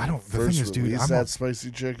remember when I don't- they the thing first is, dude, released I'm that a- spicy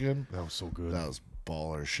chicken. that was so good. That was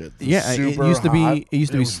baller shit. Yeah, it Super used to hot. be. It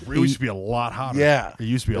used to be. It used to be a lot hotter. Yeah. It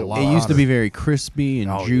used to be a lot It hotter. used to be very crispy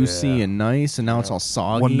and juicy yeah. and nice, and now it's all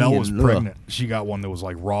soggy. When Nell was and, pregnant, she got one that was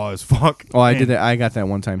like raw as fuck. Oh, I And did that. I got that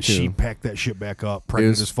one time too. She packed that shit back up,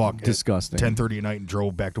 pregnant was as fuck, disgusting. 10:30 at night, and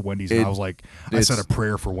drove back to Wendy's. And I was like, I it's- said a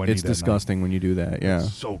prayer for Wendy. It's that disgusting when you do that. Yeah. Night.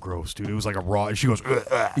 So gross, dude. It was like a raw. And she goes,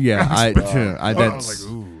 ugh. Yeah. I I that's was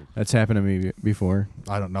like, ooh. that's happened to me before.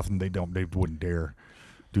 I don't. Nothing. They wouldn't dare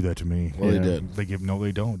do that to me. Well, they did. They give. No,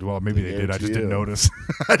 they don't. Well, maybe they gave did. it I to just didn't you. notice.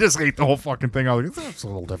 I just ate the whole fucking thing. I was like, it's a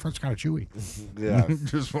little different. It's kind of chewy. Yeah.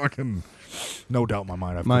 Just fucking. No doubt in my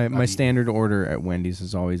mind. My standard order at Wendy's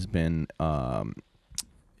has always been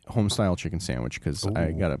home style chicken sandwich because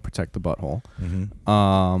I gotta protect the butthole.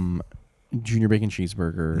 Junior bacon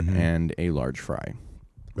cheeseburger and a large fry.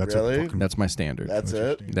 That's Really? That's my standard. That's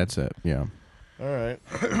it? That's it. Yeah. All right.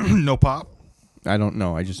 no pop. I don't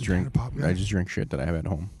know. I just drink. pop guy? I just drink shit that I have at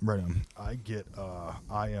home. Right on.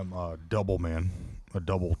 I am a double man, a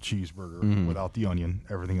double cheeseburger Mm-hmm. without the onion.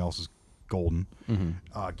 Everything else is golden.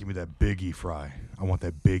 Give me that biggie fry. I want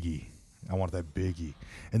that biggie.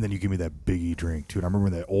 And then you give me that biggie drink, dude. I remember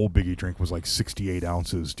when that old biggie drink was like 68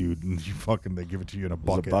 ounces, dude. And they give it to you in a It was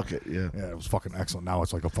bucket. a bucket, yeah. Yeah, it was fucking excellent. Now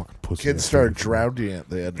it's like a fucking pussy. Kids started drowning it.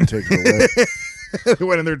 They had to take it away. They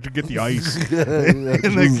went in there to get the ice. and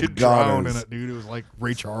they could drown in Goners. it, dude. It was like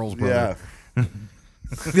Ray Charles, brother. Yeah.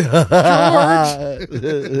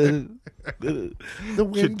 The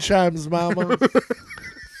wind chimes, Mama.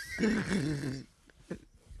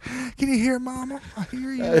 Can you hear, Mama? I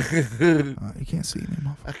hear you. You can't see me,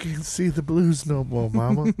 motherfucker. I can't see the blues no more,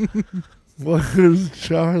 Mama. Where's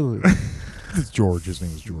Charlie? It's George. His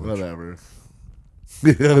name is George. Whatever.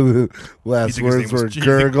 You Last think his words name was- were you think-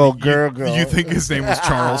 gurgle, you- gurgle. You think his name was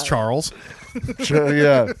Charles? Charles?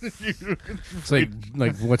 Yeah. It's like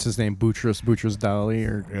what's his name? Boutros Dali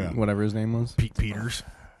or Yeah. whatever his name was. Pete Peters.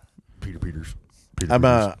 Peter Peters. Peter I'm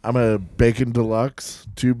Peters. a bacon deluxe,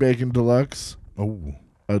 2 bacon deluxe, Oh.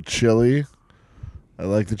 a chili. I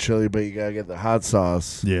like the chili, but you gotta get the hot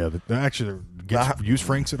sauce. Yeah. Actually, use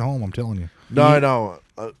Frank's at home, I'm telling you. No, I know.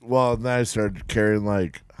 Well, then I started carrying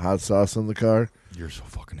like hot sauce in the car. You're so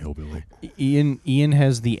fucking hillbilly. Ian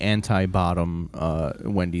has the anti-bottom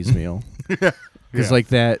Wendy's meal. Because Yeah. like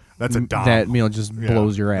that, That's a dom. that meal just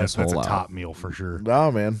blows your asshole That's a out. top meal for sure.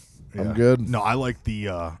 No, man, I'm Yeah. good. No, I like the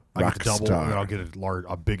I get the double, Rockstar. and then I'll get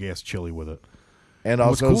a big ass chili with it. And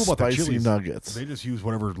What's also cool about the spicy chilies, nuggets. They just use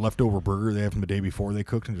whatever leftover burger they have from the day before they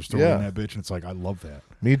cooked and just throw it Yeah. in that bitch. And it's like, I love that.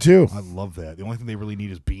 Me too. I love that. The only thing they really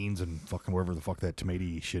need is beans and fucking wherever the fuck that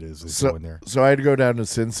tomato shit is. They throw in there. So I had to go down to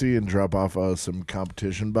Cincy and drop off some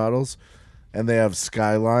competition bottles, and they have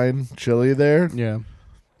Skyline chili there. Yeah.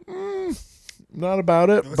 Not about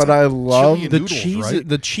it, It's but like I love chili and The noodles, cheese. right?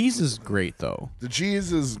 The cheese is great though. the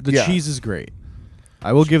cheese. Is The yeah. cheese is great.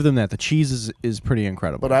 I will give them that. The cheese is pretty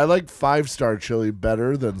incredible. But I like 5-star chili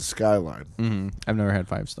better than Skyline. I've never had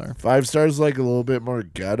 5-star. 5-star's like a little bit more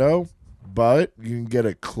ghetto, but you can get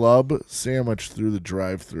a club sandwich through the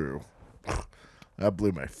drive-through. That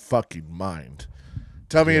blew my fucking mind.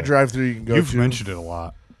 Tell me a drive-through you can go You've to. mentioned it a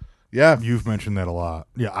lot. Yeah, You've mentioned that a lot.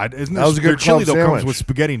 Yeah, isn't That was a their good chili club though comes sandwich. with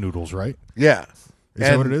spaghetti noodles, right? yeah. Is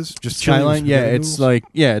that what it is? Just chili with Skyline, yeah, spaghetti it's noodles? like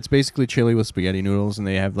it's basically chili with spaghetti noodles, and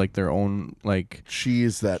they have like their own like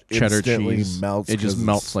Cheese that cheddar instantly cheese. melts. It just 'cause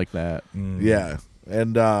melts like that. yeah,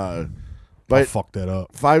 and I but fucked that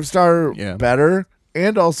up. 5-star Yeah. better,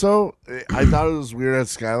 and also I thought it was weird at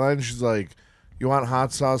Skyline. She's like, "You want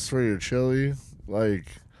hot sauce for your chili?" Like,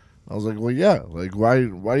 I was like, "Well, yeah." Like, why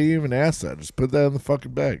do you even ask that? Just put that in the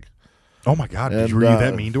fucking bag. Oh my god, And, were you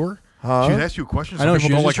that mean to her? Huh? She was asking you questions. I know Some she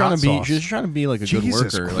people was don't just like trying to hot be. She was sauce. just trying to be like a Jesus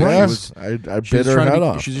good worker. Christ. Like, Yes, I she bit was her trying head to be,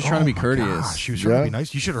 off. She's just trying to be my courteous. gosh, she was trying to be Yeah.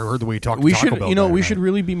 nice. You should have heard the way you talked We to Taco should, Bell you know, that we night. should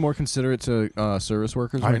really be more considerate to service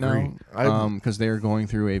workers I right agree. now, because they are going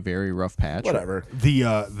through a very rough patch. Whatever.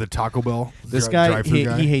 The Taco Bell. This guy, drive-thru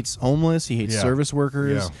guy. he hates homeless. He hates Yeah. service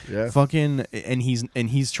workers. Yeah. Yeah. Fucking, and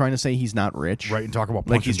he's trying to say he's not rich. Right, and talk about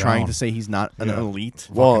Like he's punching trying down. to say he's not an Yeah. elite.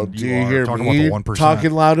 Well, Fucking do you you are. hear Talking about me the 1%.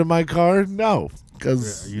 talking loud in my car? No,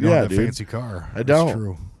 because You don't have that dude. fancy car. I That's don't.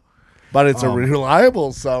 True. But it's a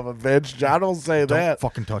reliable son of a bitch. John will say Don't that.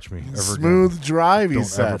 fucking touch me. Ever Smooth again. drive, he Don't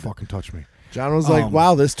said. ever fucking touch me. John was like,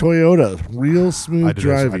 "Wow, this Toyota, real smooth I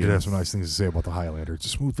driving." did have some nice things to say about the Highlander. It's a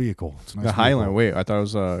smooth vehicle. It's a nice The vehicle. Highlander. Wait, I thought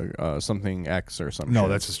it was something X or something. No,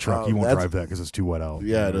 that's his truck. Oh, He won't that's- drive that because it's too wet out.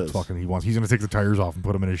 Yeah, it It's is. Fucking, he's gonna take the tires off and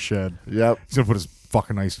put them in his shed. Yep. He's gonna put his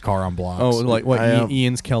fucking nice car on blocks. Oh, like what? I am-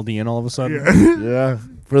 Ian's Chaldean all of a sudden. Yeah.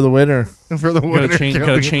 For the winter. for the winter.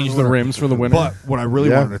 Gotta change the rims for the winter. But what I really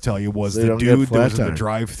Yeah. wanted to tell you was They the don't get dude that flat was in the tire.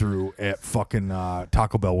 drive-through at fucking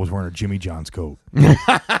Taco Bell was wearing a Jimmy John's coat.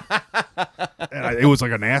 And it was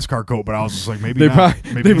like a NASCAR coat, but I was just like, maybe They not.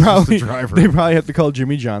 probably Maybe he's just the driver. they probably have to call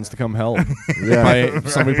Jimmy John's to come help.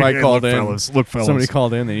 Somebody probably Yeah, called look, in. fellas, look, fellas. Somebody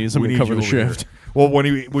called in. They need somebody We to need cover the you over here. shift. Well,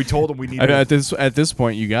 when we told him we needed At this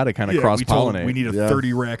point, you got to kind of we cross told him pollinate. we need a Yeah.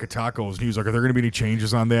 30 rack of tacos, and he was like, "Are there going to be any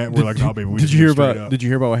changes on that?" And we're like, "No, baby." We Did just you hear do straight about? up. Did you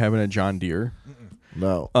hear about what happened at John Deere?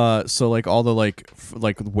 No. So like all the like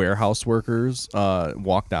warehouse workers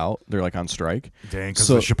walked out. They're like on strike. Dang, because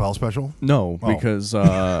So- the Chappelle special. No, Oh.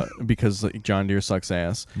 because like, John Deere sucks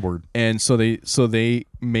ass. Word. And so they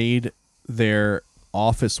made their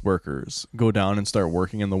office workers go down and start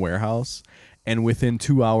working in the warehouse, and within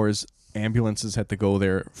 2 hours, ambulances had to go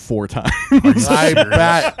there 4 times.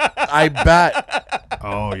 I bet.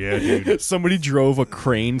 Oh yeah, dude. Somebody drove a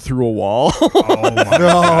crane through a wall. Oh my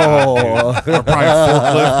god. Or probably a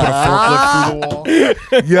forklift. Put a forklift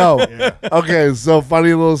through the wall. Yo. Okay, so funny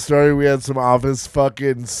little story. We had some office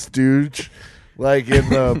fucking stooge, like in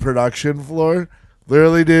the production floor.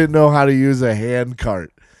 Literally didn't know how to use a hand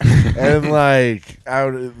cart, and like I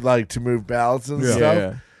would like to move ballots and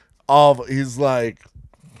Yeah. stuff. He's like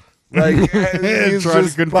he's Trying to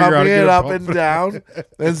just couldn't figure out how to pumping get it a up pump. and down. And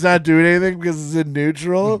it's not doing anything because it's in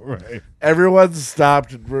neutral. Right. Everyone's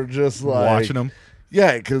stopped and we're just like Watching him.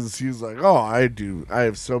 Yeah, because he's like, oh, I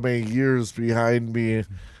have so many years behind me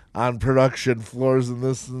on production floors and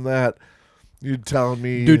this and that. You telling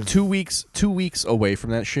me, Dude, 2 weeks away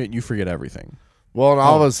from that shit, you forget everything. Well, and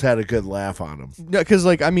all of us had a good laugh on him. Yeah, because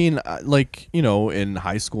like I mean, like you know, in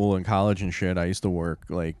high school and college and shit, I used to work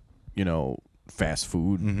like you know fast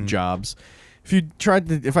food jobs.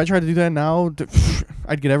 If I tried to do that now,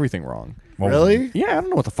 I'd get everything wrong. Really? Yeah, I don't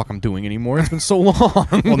know what the fuck I'm doing anymore. It's been so long.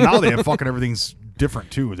 Well, now they have fucking everything's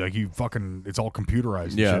different too. Like it's all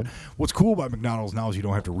computerized. And Yeah. shit. What's cool about McDonald's now is you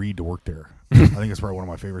don't have to read to work there. I think that's probably one of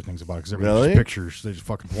my favorite things about it because everything's Really? just pictures. They just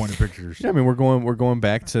fucking point at pictures. Yeah, I mean we're going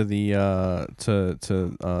back to the the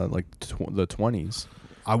 20s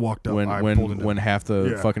I walked up. I pulled into, when half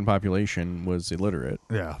the Yeah. fucking population was illiterate.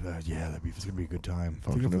 it's gonna be a good time.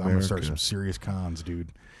 Fucking I'm gonna start America. some serious cons, dude.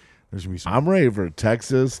 There's gonna be some. I'm ready for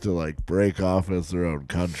Texas to like break off as their own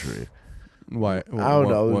country. Why? I don't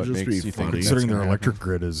know, it'd What just makes be you think funny. that's Considering gonna their happen? electric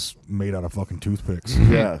grid is made out of fucking toothpicks.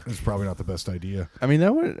 Yeah. It's probably not the best idea. I mean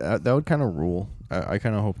that would kind of rule. I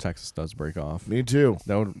kind of hope Texas does break off. Me too.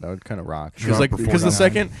 That would kind of rock. Trump Because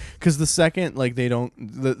before the second like they don't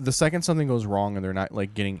the second something goes wrong and they're not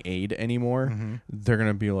like getting aid anymore, they're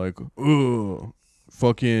gonna be like, ooh,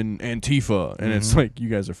 fucking Antifa, and it's like you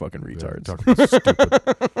guys are fucking retards. Fucking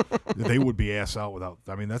stupid. They would be ass out without.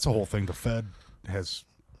 I mean, that's the whole thing. The Fed has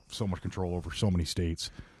so much control over so many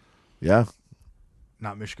states. Yeah.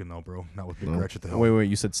 Not Michigan though, bro. Not with Big No. Gretch at the helm. Wait,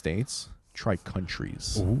 you said states? Try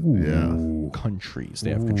countries. Yeah. Countries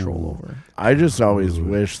they have control over. I just always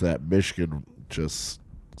wish that Michigan just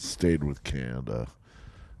stayed with Canada.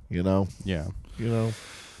 You know? Yeah. You know?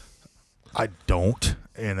 I don't,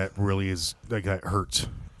 and that really is like that hurts.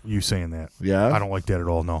 You saying that? Yeah. I don't like that at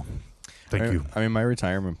all. No, thank you. I mean, my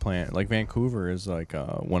retirement plan, like Vancouver, is like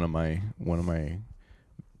one of my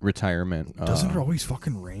retirement. Doesn't it always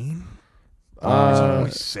fucking rain? Is it Uh,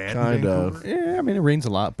 always sad in kind of. Vancouver? Yeah, I mean, it rains a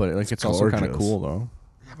lot, but like it's also kind of gorgeous. cool though.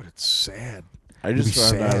 Yeah, but it's sad. I just It'd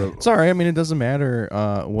be found sad. out. It's all right. I mean, it doesn't matter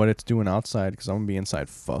what it's doing outside because I'm gonna be inside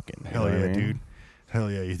fucking. You Hell know what yeah, I mean? dude. Hell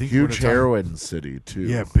yeah. You think Huge heroin city too.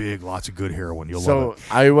 Yeah, big, lots of good heroin. You'll So love it.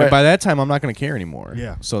 I And went. by that time, I'm not gonna care anymore.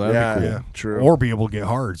 Yeah. So that'd Yeah. be cool. Yeah, True. Or be able to get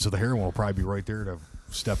hard, so the heroin will probably be right there to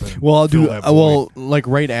step in. Well, I'll fill do that void. like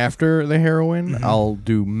right after the heroin, I'll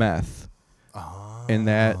do meth, and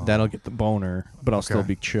that'll get the boner, but I'll still Okay.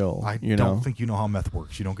 be chill. I you don't know. think you know how meth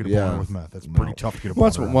works. You don't get a Yeah. boner with meth. That's No. pretty tough to get a Well,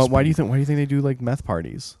 boner. that's, on why do you speed. think? Why do you think they do like meth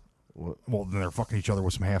parties? Well, then they're fucking each other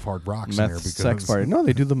with some half-hard rocks in there Meth because sex party? No,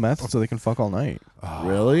 they do the meth so they can fuck all night.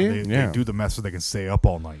 Really? They Yeah. do the meth so they can stay up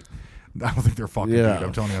all night. I don't think they're fucking. Yeah. Dude.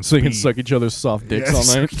 I'm telling you, on So they can speed. suck each other's soft dicks Yeah, all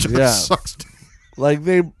suck night. each other's Yeah. sucks Like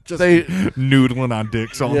they noodling on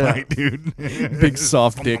dicks all Yeah. night, dude. Big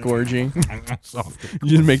soft dick orgy. Soft dick.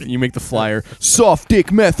 You make the flyer soft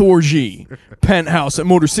dick meth orgy penthouse at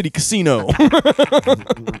Motor City Casino.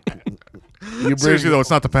 you bring Seriously though, it's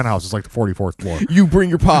not the penthouse. It's like the 44th floor. You bring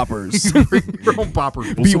your poppers. Bring your own poppers.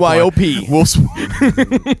 We'll BYOP.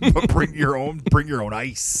 But bring your own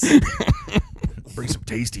ice. Bring some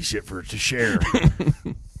tasty shit for it to share.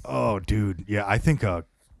 Oh, dude. Yeah, I think a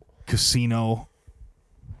casino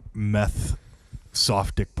meth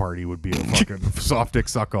soft dick party would be a fucking soft dick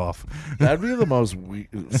suck off. that'd be the most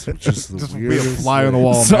just the Just be a weirdest fly on the thing.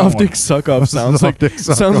 wall. on that Soft one. dick suck off sounds Soft like dick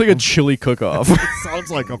suck sounds like a off. chili cook off.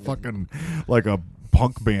 Sounds like a fucking like a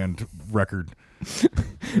punk band record.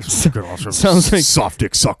 Sounds Sounds like- soft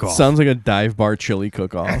dick suck off. Sounds like a dive bar chili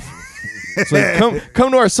cook off. It's like,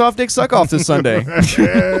 come to our soft dick suck off this Sunday.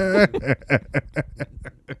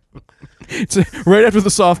 It's right after the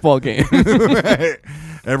softball game.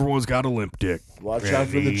 Everyone's got a limp dick. Watch out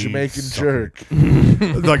for the Jamaican jerk.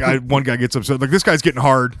 Like one guy gets upset. Like, this guy's getting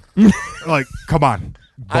hard. Like, come on.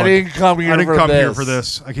 Bud. I didn't come here for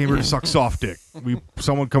this. I came here to suck soft dick.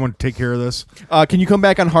 Someone come and take care of this. Can you come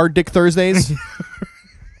back on Hard Dick Thursdays?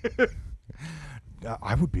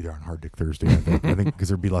 I would be there on Hard Dick Thursday, I think. Because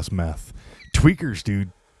there'd be less meth. Tweakers,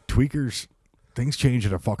 dude. Tweakers, things change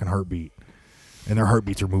at a fucking heartbeat. And their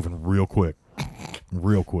heartbeats are moving real quick.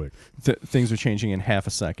 Real quick. Things are changing in half a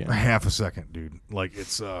second. Half a second, dude. Like,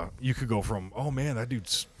 it's, you could go from, oh, man, that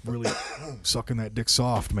dude's really sucking that dick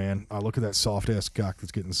soft, man. Look at that soft-ass cock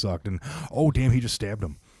that's getting sucked. And, oh, damn, he just stabbed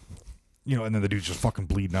him. You know, and then the dude's just fucking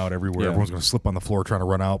bleeding out everywhere. Yeah. Everyone's going to slip on the floor trying to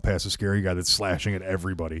run out past a scary guy that's slashing at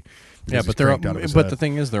everybody. Yeah, but the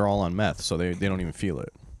thing is, they're all on meth, so they don't even feel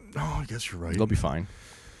it. Oh, I guess you're right. They'll be fine.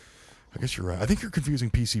 I guess you're right. I think you're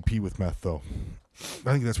confusing PCP with meth, though.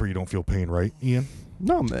 I think that's where you don't feel pain, right, Ian?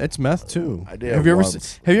 No, it's meth too. I did. Have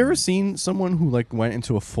you ever seen someone who like went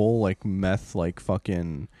into a full like meth like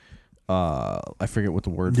fucking I forget what the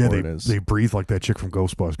word for it is. They breathe like that chick from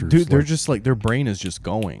Ghostbusters. Dude, they're just like their brain is just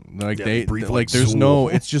going. Like they breathe like there's Zool. no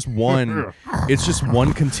it's just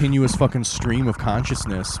one continuous fucking stream of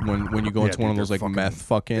consciousness when you go into one of those like meth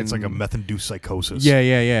fucking it's like a meth-induced psychosis.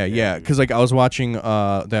 Yeah. Cuz like I was watching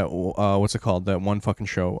that what's it called? That one fucking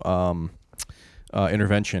show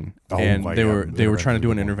Intervention, and they were trying to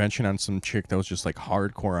do an intervention on some chick that was just like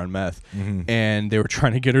hardcore on meth, and they were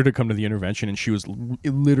trying to get her to come to the intervention, and she was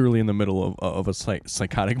literally in the middle of a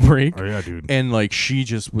psychotic break. Oh yeah, dude. And like she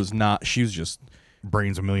was just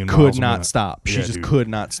brains a million miles could a not minute. stop. She just could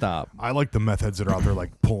not stop. I like the meth heads that are out there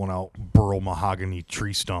like pulling out burl mahogany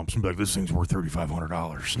tree stumps and be like, this thing's worth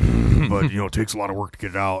 $3,500. But you know, it takes a lot of work to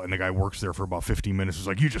get it out, and the guy works there for about 15 minutes. He's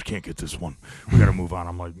like, you just can't get this one. We gotta move on.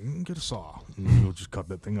 I'm like, get a saw. And we'll just cut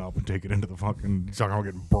that thing up and take it into the fucking he's talking about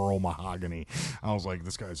getting burl mahogany. I was like,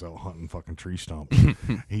 this guy's out hunting fucking tree stumps.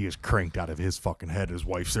 He is cranked out of his fucking head. His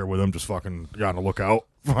wife's there with him, just fucking on the lookout.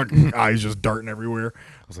 Fucking eyes just darting everywhere.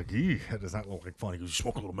 I was like, that does not look like fun. He goes, you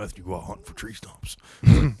smoke a little meth, you go out hunting for tree stumps.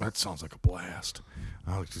 That sounds like a blast.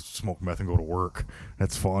 I like to smoke meth and go to work.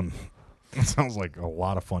 That's fun. That sounds like a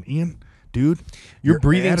lot of fun. Ian, dude, your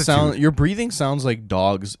breathing sounds like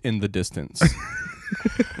dogs in the distance.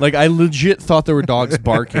 Like I legit thought there were dogs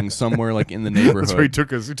barking somewhere like in the neighborhood. That's why he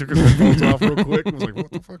took his headphones off real quick. I was like,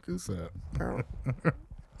 what the fuck is that?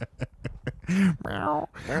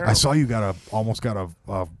 I saw you almost got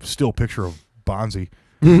a still picture of Bonzi.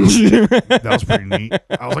 That was pretty neat.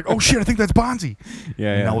 I was like, oh shit, I think that's Bonzi.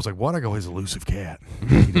 Yeah. And I was like, what? I go, his elusive cat.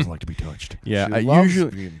 He doesn't like to be touched. Yeah, She I loves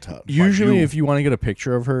being touched. usually if you want to get a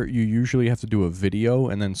picture of her, you usually have to do a video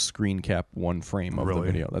and then screen cap one frame of the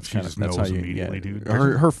video. That's She kind of just that's how knows you immediately, dude.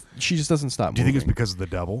 she just doesn't stop. Do you think it's moving. because of the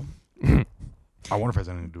devil? I wonder if it has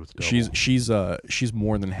anything to do with the devil. She's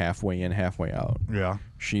more than halfway in, halfway out. Yeah.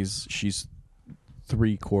 She's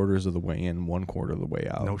 3/4 of the way in, 1/4 of the way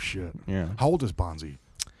out. No shit. Yeah. How old is Bonzi?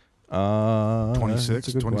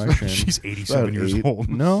 26, 26, 27. 27. She's 87 years old.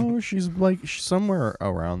 No, she's somewhere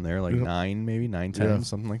around there, like 9, maybe 9, 10,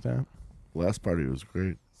 something like that. Last party was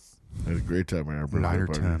great. I had a great time at our birthday 9 or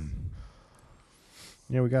party. 10.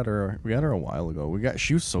 Yeah, we got her a while ago.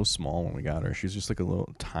 She was so small when we got her. She was just like a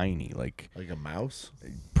little tiny, like Like a mouse?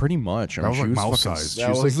 pretty much. That was she like was mouse fucking size. That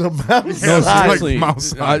was was like, a mouse. no, size. seriously, Like mouse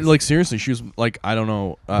size. like seriously, she was like, I don't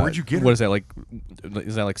know. Where'd you get her? What is that like?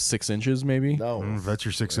 Is that like 6 inches maybe? No. That's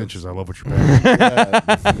your 6 inches. I love what you're doing.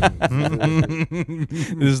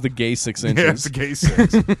 This is the gay 6 inches. Yeah, it's a gay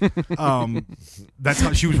 6. That's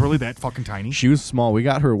how she was really that fucking tiny. She was small. We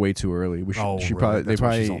got her way too early. We Oh, she really? probably That's they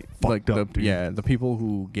why she's probably all like fucked up, dude. the people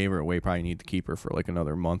who gave her away probably need to keep her for like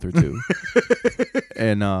another month or two.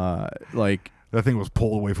 And like That thing was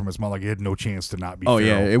pulled away from its mouth like it had no chance to not be. oh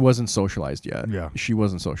feral. yeah, it wasn't socialized yet. Yeah. She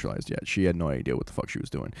wasn't socialized yet. She had no idea what the fuck she was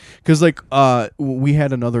doing. Because like we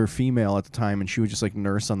had another female at the time, and she would just like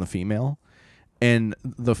nurse on the female. And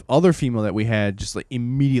the other female that we had just like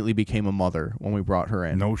immediately became a mother when we brought her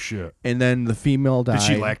in. No shit. And then the female died. Did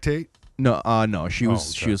she lactate? No, she was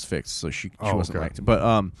okay. she was fixed, so she wasn't okay. lacting.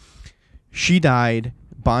 But she died.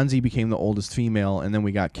 Bonzi became the oldest female, and then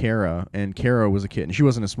we got Kara, and Kara was a kitten. She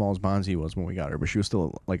wasn't as small as Bonzi was when we got her, but she was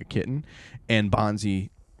still like a kitten. And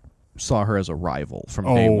Bonzi saw her as a rival from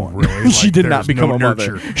day one. Really? She Like, did not there's become no a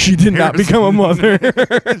mother. nurture. She did not become a mother.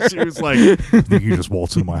 She was like, "You just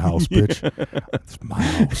waltz into my house, bitch. It's my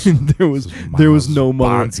house. there was This is my there was house. no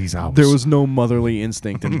mother. Bonzi's house. There was no motherly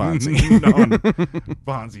instinct in Bonzi. None.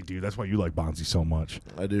 Bonzi, dude. That's why you like Bonzi so much.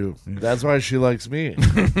 I do. That's why she likes me.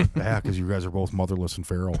 Yeah, because you guys are both motherless and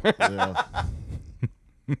feral. Yeah.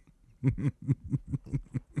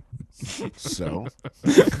 So,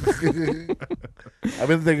 I've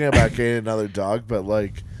been thinking about getting another dog, but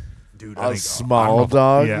like Dude, a I think, small I don't know if-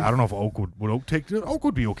 dog. Yeah, I don't know if Oak would Oak take it. Oak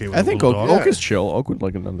would be okay with I a think little Oak, dog. Oak is chill. Oak would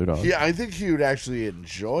like another dog. Yeah, I think he would actually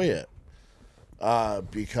enjoy it,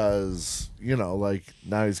 because like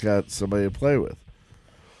now he's got somebody to play with.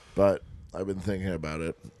 But I've been thinking about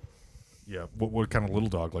it. Yeah, what kind of little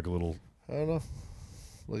dog? Like a little... I don't know,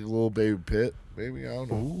 like a little baby pit, maybe. I don't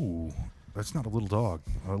know. Ooh, that's not a little dog.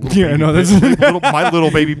 A little Yeah, baby no, pit. that's my little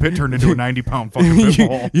baby pit turned into a 90-pound fucking pit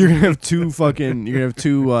bull. You're gonna have two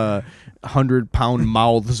 100-pound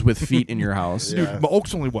mouths with feet in your house. Yeah. Dude, but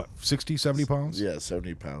Oak's only, what, 60, 70 pounds? Yeah,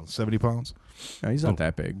 70 pounds. 70 pounds? No, he's not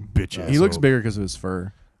that big. Bitch He ass looks Oak. bigger because of his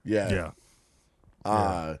fur. Yeah.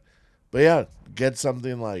 Yeah. But yeah, get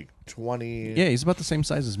something like 20. Yeah, he's about the same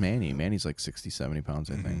size as Manny. Manny's like 60, 70 pounds,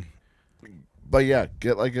 I think. But yeah,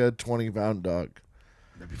 get like a 20-pound dog.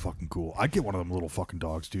 That'd be fucking cool. I'd get one of them little fucking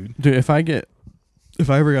dogs, dude. Dude, if I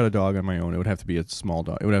ever got a dog on my own, it would have to be a small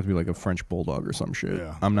dog. It would have to be like a French bulldog or some shit.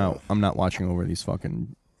 Yeah. I'm not watching over these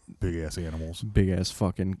fucking Big ass animals. big ass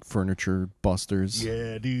fucking furniture busters.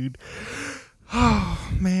 Yeah, dude. Oh,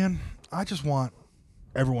 man. I just want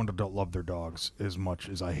everyone to love their dogs as much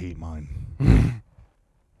as I hate mine.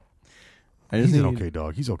 He's an okay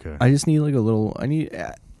dog. He's okay. I just need like a little.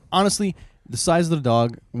 Honestly, the size of the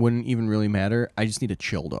dog wouldn't even really matter. I just need a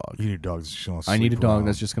chill dog. You need a dog that's just gonna I need a sleep dog around.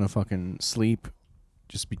 that's just gonna fucking sleep,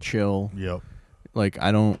 just be chill. Yep. Like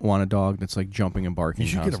I don't want a dog that's like jumping and barking. You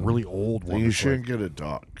should get a constantly. really old one. You that's shouldn't like, get a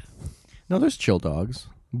dog. No, there's chill dogs.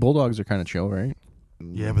 Bulldogs are kind of chill, right?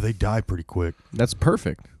 yeah, but they die pretty quick. That's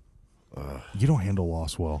perfect. You don't handle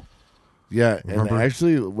loss well. Yeah, Remember- and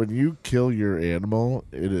actually, when you kill your animal,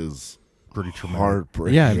 it is Pretty traumatic.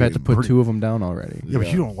 heartbreaking. Yeah, I've had to put Pretty- two of them down already. Yeah, but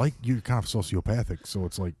Yeah. you don't like. You're kind of sociopathic, so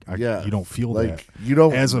it's like Yeah, you don't feel like that. you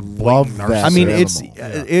don't As a love blatant that. I mean, animal.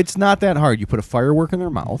 it's not that hard. You put a firework in their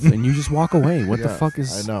mouth and you just walk away. What the Yeah, fuck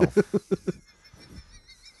is? I know.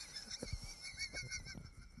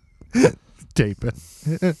 Tape it.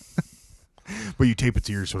 But you tape its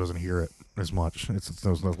ears so it doesn't hear it as much. It's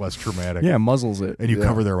less traumatic. Yeah, muzzles it. And you Yeah.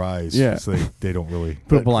 cover their eyes. Yeah. So they don't really.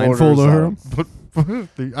 Put a Put blindfold quarters over on.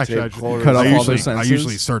 them. Actually, quarters Cut off on. all their I senses.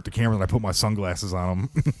 usually start the camera and I put my sunglasses on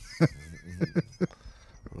them.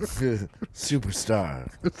 Superstar.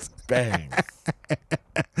 Bang.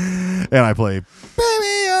 And I play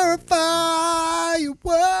Baby You're a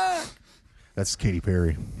Firework. That's Katy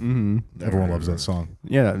Perry. Mm-hmm. Everyone loves that song.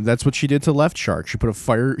 Yeah, that's what she did to Left Shark. She put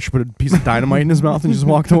a piece of dynamite in his mouth and just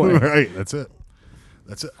walked away. Right, that's it.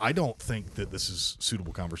 That's it. I don't think that this is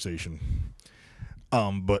suitable conversation.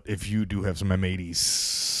 But if you do have some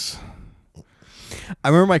M80s, I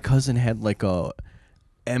remember my cousin had like a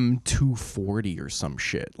M240 or some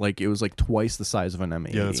shit. Like it was like twice the size of an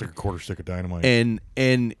M80. yeah, that's like a quarter stick of dynamite.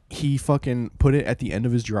 and he fucking put it at the end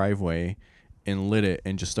of his driveway and lit it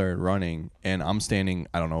and just started running. And I'm standing,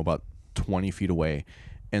 I don't know, about 20 feet away,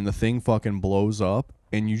 and the thing fucking blows up,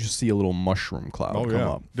 and you just see a little mushroom cloud oh come yeah,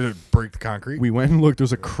 up. did it break the concrete? We went and looked.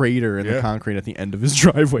 There's a crater in the Yeah. concrete at the end of his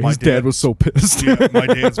driveway. My His dad dad- was so pissed. Yeah, my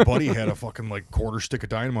dad's buddy had a fucking like quarter stick of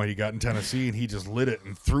dynamite he got in Tennessee, and he just lit it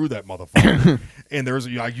and threw that motherfucker. And there was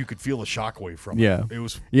you could feel the shockwave from it. Yeah. It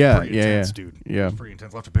was Yeah, pretty yeah, intense, yeah. dude. Yeah. It was pretty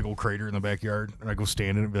intense. Left a big old crater in the backyard, and I go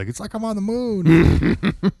stand in it and be like, it's like I'm on the moon.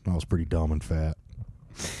 I was pretty dumb and fat.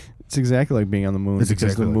 It's exactly like being on the moon It's because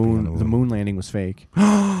exactly the like being on moon the the moon. moon landing was fake.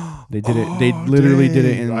 They did it. They literally did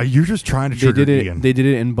it in. You're just trying to They trigger did it. Ian. They did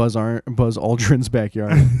it in Buzz Aldrin's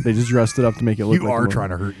backyard. They just dressed it up to make it look. You like are a moon. trying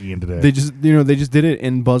to hurt Ian today. They just did it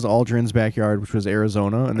in Buzz Aldrin's backyard, which was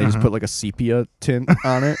Arizona, and they just put like a sepia tint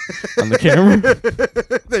on it on the camera.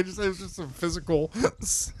 It was just some physical.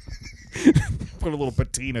 Put a little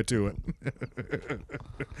patina to it.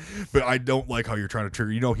 But I don't like how you're trying to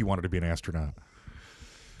trigger. You know he wanted to be an astronaut.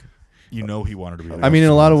 You know he wanted to be an I mean, in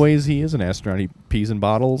a lot of astronaut. ways, he is an astronaut. He pees in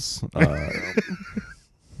bottles.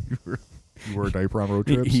 You wear a diaper on road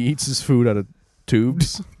he, trips? he eats his food out of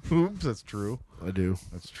tubes. Oops, that's true. I do.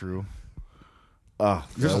 That's true. There's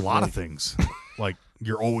There's a lot of things. Like,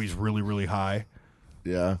 you're always really, really high.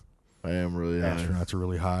 Yeah, I am really high. Astronauts are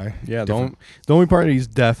really high. Yeah, Different- the only part he's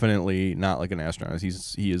definitely not like an astronaut.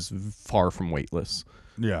 He is far from weightless.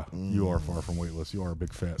 Yeah, you are far from weightless. You are a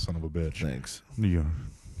big fat son of a bitch. Thanks. You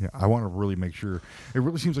Yeah, I want to really make sure. It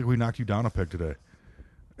really seems like we knocked you down a peg today.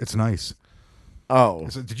 It's nice. Oh,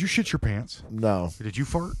 Did you shit your pants? no. Did you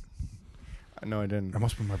fart? No, I didn't. That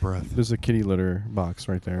must be my breath. There's a kitty litter box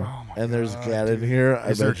right there. Oh my And there's a God, cat dude. in here.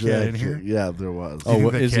 Is there a cat in here? Yeah, there was. Do you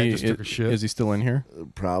think that is cat he? just took a shit? Is he still in here?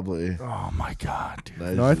 Probably. Oh my God,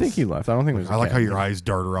 dude. No, I think he left. I don't think there's. I like how your eyes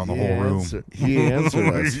dart around the whole room. He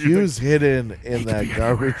answered us. He was hidden in that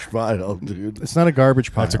garbage pile, dude. It's not a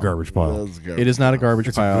garbage pile. That's a garbage pile. That's garbage It is not a pile. garbage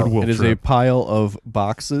It's a pile. Goodwill It is a trip. pile of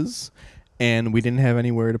boxes, and we didn't have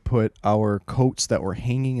anywhere to put our coats that were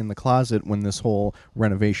hanging in the closet when this whole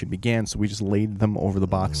renovation began. So we just laid them over the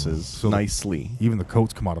boxes So- nicely. Even the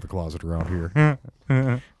coats come out of the closet around here.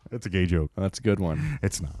 That's a gay joke. That's a good one.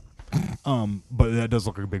 It's not. But that does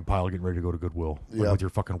look like a big pile getting ready to go to Goodwill. Like Yep. with your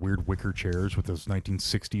fucking weird wicker chairs with those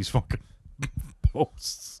 1960s fucking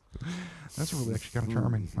posts. That's really actually kind of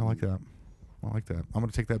charming. I like that. I'm going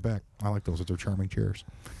to take that back. I like those. They're charming chairs.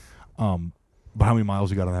 But how many miles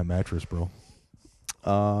you got on that mattress, bro?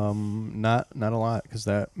 Not a lot, because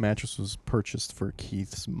that mattress was purchased for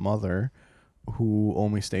Keith's mother, who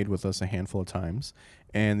only stayed with us a handful of times,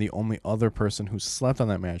 and the only other person who slept on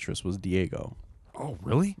that mattress was Diego. Oh,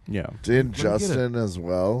 really? Yeah. Did Let me get Justin as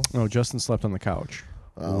well? No, Justin slept on the couch.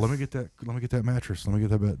 Well, let me get that. Let me get that mattress. Let me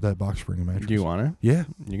get that box spring mattress. Do you want it? Yeah.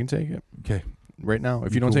 You can take it Okay. right now.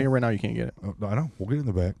 If you don't Cool. take it right now, you can't get it. Oh, I know. We'll get it in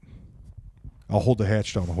the back. I'll hold the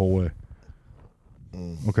hatch down the whole way.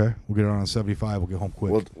 Okay. We'll get it on 75. We'll get home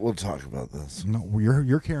quick. We'll talk about this. No,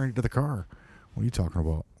 you're carrying it to the car. What are you talking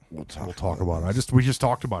about? We'll Talk about it. We just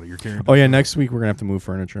talked about it. You're carrying. Oh yeah, next week we're gonna have to move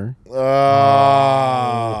furniture.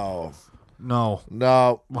 Oh No.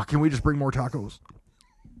 no! Well, can we just bring more tacos?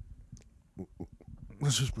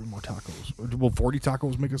 Let's just bring more tacos. Will 40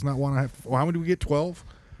 tacos make us not want to have? Well, how many do we get? 12.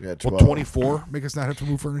 Yeah, Will 12. 24 make us not have to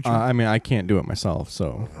move furniture? I mean, I can't do it myself,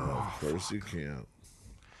 so Of course you can't.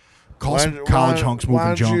 Call some college hunks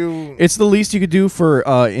moving junk. it's the least you could do for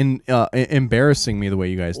embarrassing me the way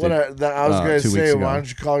you guys did. I was gonna 2 say, weeks ago. why don't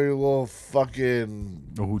you call your little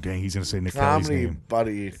fucking Oh, dang. He's going to say Nick Kelly's comedy name.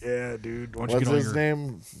 buddy? Yeah, dude. Why don't you What's get on his your...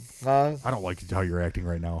 name? Huh? I don't like how you're acting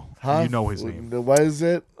right now. Huh? You know his name. What is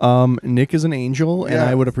it? Nick is an angel, and Yeah.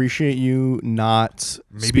 I would appreciate you not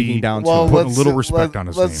Maybe- speaking down Well, to him. put a let's little see- respect on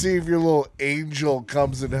his Let's name. see if your little angel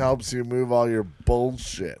comes and helps you move all your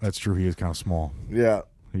bullshit. That's true. He is kind of small. Yeah.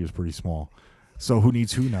 He is pretty small. So who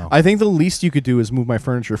needs who now? I think the least you could do is move my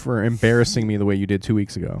furniture for embarrassing me the way you did 2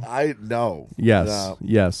 weeks ago. No. Yes, No.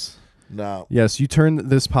 yes, No. yes. You turned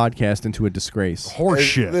this podcast into a disgrace. Horse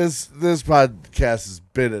shit. This podcast has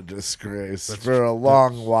been a disgrace for a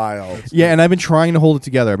long while. Yeah, and I've been trying to hold it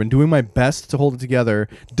together. I've been doing my best to hold it together,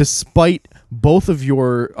 despite both of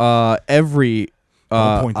your every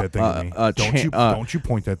Don't point that thing at me. Don't you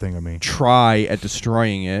point that thing at me. try at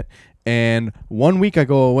destroying it. And 1 week I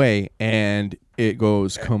go away, and it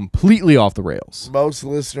goes completely off the rails. Most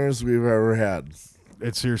listeners we've ever had.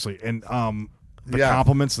 It's seriously. And the Yeah.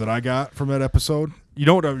 compliments that I got from that episode, you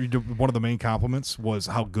know what? One of the main compliments was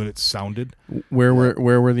how good it sounded Where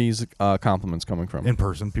were these compliments coming from? in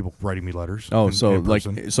person. People writing me letters. Oh, in so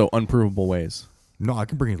person. so unprovable ways. No, I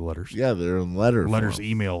can bring you the letters. Yeah, they're in letter Letters, form.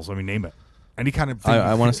 emails. I mean, name it. Any kind of thing.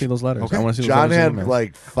 I want to see those letters. Okay. I want to see those John letters had and emails.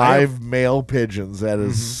 like 5 male pigeons at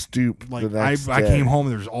his stoop Like the next I day. came home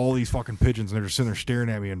and there's all these fucking pigeons and they're just sitting there staring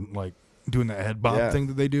at me and like doing that head bob Yeah. thing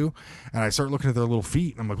that they do. And I start looking at their little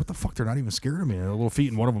feet and I'm like, what the fuck? They're not even scared of me. And their little feet,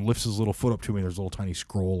 and one of them lifts his little foot up to me. And there's a little tiny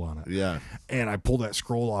scroll on it. Yeah. And I pulled that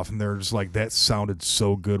scroll off and they're just like, that sounded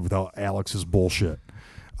so good without Alex's bullshit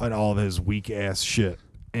and all of his weak ass shit.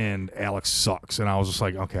 And Alex sucks. And I was just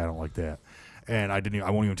like, okay, I don't like that. And I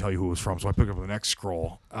won't even tell you who it was from. So I picked up the next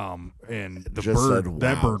scroll, and the Just bird, said,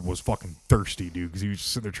 that wow. bird was fucking thirsty, dude, because he was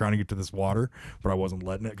just sitting there trying to get to this water, but I wasn't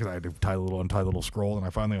letting it because I had to untie the little scroll, and I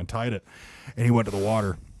finally untied it, and he went to the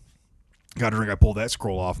water. Got a drink. I pulled that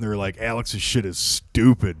scroll off, and they were like, "Alex's shit is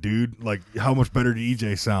stupid, dude. Like, how much better did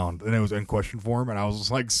EJ sound?" And it was in question for him, and I was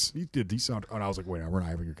just like, "He sound?" And I was like, "Wait, we're not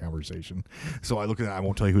having a conversation." So I look at that. I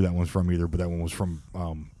won't tell you who that one's from either, but that one was from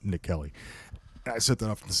Nick Kelly. And I set that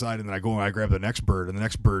off to the side, and then I go and I grab the next bird, and the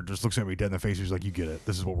next bird just looks at me dead in the face. He's like, "You get it.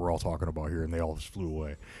 This is what we're all talking about here." And they all just flew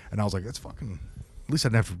away. And I was like, "That's fucking." At least I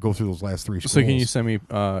didn't have to go through those last 3 scrolls. So can you send me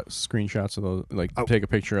screenshots of those? Like, take a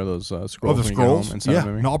picture of those scrolls. the when you get home scrolls? and send Yeah. them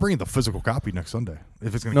to me? No, I'll bring you the physical copy next Sunday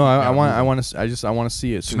if it's gonna. No, keep I down want moving. I want to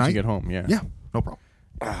see it as soon as you Tonight? get home. Yeah. Yeah, no problem.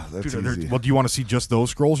 That's Dude, easy. well, do you want to see just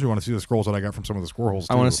those scrolls, or you want to see the scrolls that I got from some of the squirrels?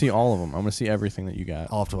 I want too? to see all of them. I want to see everything that you got.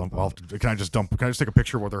 I'll have to. Can I just take a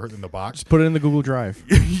picture of what they're in the box? Put it in the Google Drive.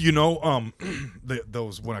 You know,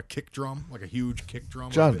 those when a kick drum, like a huge kick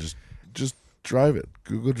drum. John, like just drive it.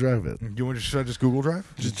 Google Drive it. You want to should I just Google Drive?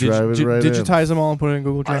 Just drive it right digitize them all and put it in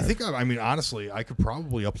Google Drive. I think. I mean, honestly, I could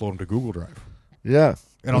probably upload them to Google Drive. in. Yeah.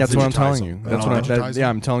 And I'll That's what I'm digitize telling them. you. And That's I'll what digitize them.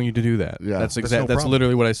 I'm telling you to do that. Yeah. That's no exact. That's problem.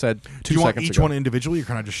 literally what I said 2 Do you want seconds each ago. one individually, or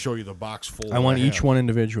can I just show you the box full? I want that I each have? one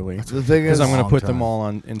individually The thing because is, I'm going to long put them time. all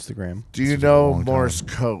on Instagram. do you It's been a know long time. Morse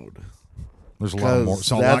code? There's a lot more. 'Cause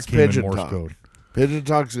So a lot that's came in pigeon Morse talk. code. Pigeon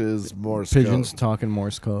talks is Morse Pigeons code. talking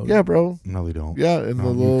Morse code. Yeah, bro. No, they don't. Yeah, in No, the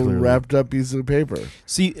you little clearly- wrapped up piece of paper.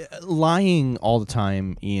 See, lying all the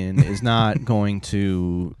time, Ian, is not going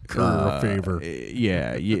to Curry a favor.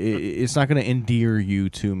 Yeah, it's not going to endear you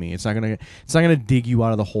to me. It's not going to dig you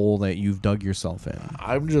out of the hole that you've dug yourself in.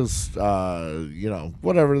 I'm just,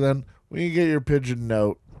 whatever then. When you get your pigeon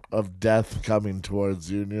note of death coming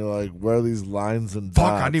towards you, and you're like, where are these lines and Fuck,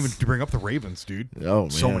 dots? I didn't even bring up the ravens, dude. Oh, man.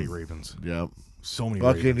 So many ravens. Yep. So many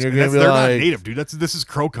Fucking, ravens. you're And gonna that's- be they're like- not native, dude. This is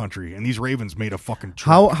crow country, and these ravens made a fucking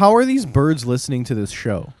trip. How are these birds listening to this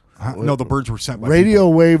show? Huh? No, the birds were sent by Radio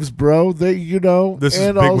people. waves, bro. They, This is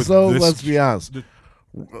and big with also, this- let's be honest,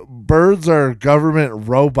 birds are government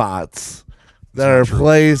robots that are true.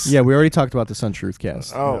 placed. Yeah, we already talked about this on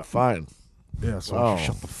Truthcast. Oh, Yeah. fine. Yeah, so Oh.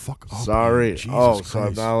 shut the fuck up. Sorry. man. Jesus Oh, so I'm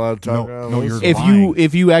Christ. not allowed to talk No, about no, this? you're If lying.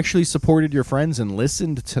 you actually supported your friends and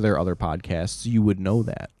listened to their other podcasts, you would know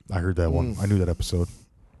that. I heard that Hmm. one. I knew that episode.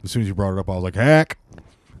 As soon as you brought it up, I was like, heck.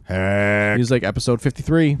 He was like episode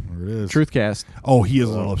 53, There it is. Truthcast. Oh, he is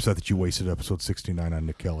a little upset that you wasted episode 69 on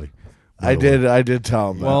Nick Kelly. I did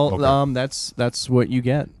tell him that. Well, okay. that's what you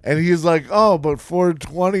get. And he's like, oh, but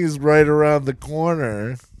 420 is right around the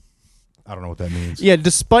corner. I don't know what that means. Yeah,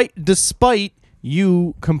 despite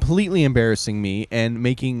you completely embarrassing me and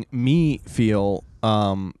making me feel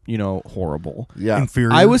horrible. Yeah.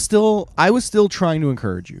 Inferior. I was still trying to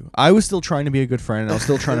encourage you. I was still trying to be a good friend, and I was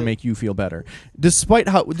still trying to make you feel better, despite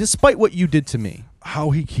what you did to me.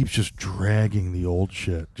 How he keeps just dragging the old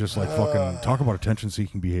shit. Just like fucking talk about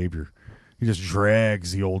attention-seeking behavior. He just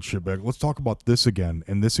drags the old shit back. Let's talk about this again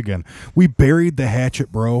and this again. We buried the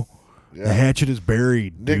hatchet, bro. Yeah. The hatchet is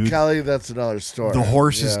buried, Nick dude. Kelly, that's another story. The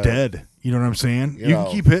horse is Yeah. dead. You know what I'm saying? You You know.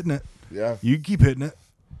 can keep hitting it. Yeah. You can keep hitting it.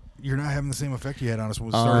 You're not having the same effect you had on us when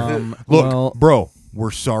we started. Look, well- bro, we're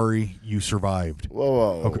sorry you survived.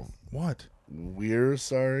 Whoa. Okay. What? We're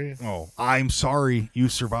sorry. Oh, I'm sorry you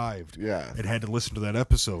survived. Yeah. And had to listen to that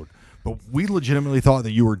episode. But we legitimately thought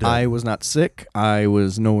that you were dead. I was not sick. I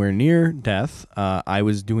was nowhere near death. I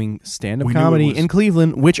was doing stand-up We knew it comedy was- in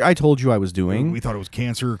Cleveland, which I told you I was doing. We thought it was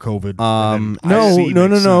cancer or COVID. No, and then no, IC no,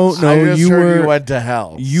 makes no, sense. no. I just you heard were you went to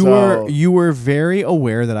hell. you so- were very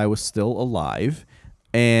aware that I was still alive,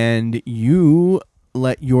 and you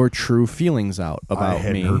let your true feelings out about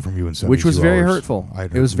hadn't me, heard from you in which was 72 very hours. hurtful. I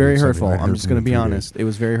hadn't It was heard from you very in 72 hurtful. I hadn't I'm heard just from going to you in be 3 honest. It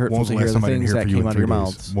was very hurtful When was to the hear last the time I didn't things hear that from you came in out of 3 your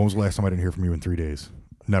days? mouths. When was the last time I didn't hear from you in 3 days?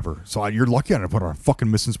 Never. So you're lucky I didn't put on a fucking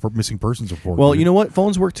missing persons report. Well, dude. you know what?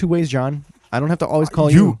 Phones work two ways, John. I don't have to always call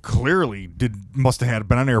you you. clearly must have had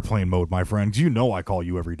been on airplane mode, my friend. You know I call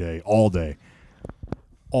you every day, all day.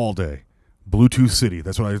 Bluetooth City.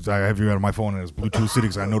 That's what I have you on my phone as Bluetooth City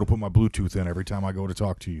because I know to put my Bluetooth in every time I go to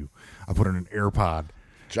talk to you. I put in an AirPod.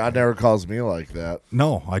 John never calls me like that.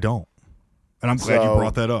 No, I don't. And I'm glad you So,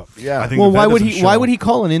 brought that up. yeah. I think Well, that why would doesn't he? Why show- would he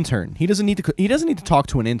call an intern? He doesn't need to. He doesn't need to talk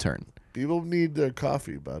to an intern. People need their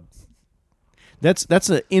coffee, bud. That's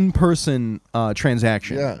an in-person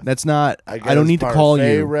transaction. Yeah. That's not. I I don't need to call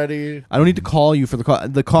you. Ready. I don't need to call you for the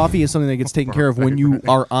the coffee is something that gets taken care of when you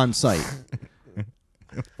are on site.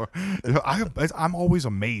 I'm always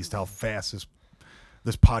amazed how fast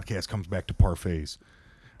this podcast comes back to parfaits.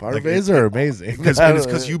 Parfaits are amazing.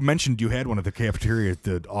 Because you mentioned you had one at the cafeteria at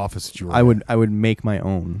the office that you were at. I would make my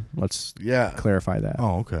own. Let's Yeah. clarify that.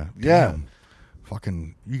 Oh, okay. Yeah. Damn.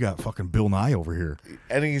 You got fucking Bill Nye over here.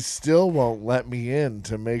 And he still won't let me in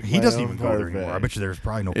to make He my doesn't own even go there parfait. anymore. I bet you there's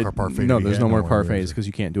probably no It- parfait. no, to be there's had no more nowhere, parfaits is there? because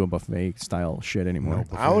you can't do a buffet style shit anymore.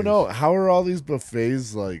 No I don't know. How are all these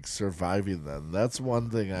buffets like surviving then? That's one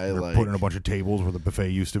thing I They're like. putting a bunch of tables where the buffet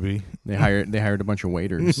used to be. They hired a bunch of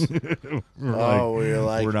waiters. We're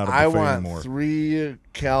like, we're not a I buffet want anymore. 3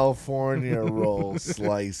 California roll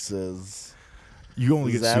slices. You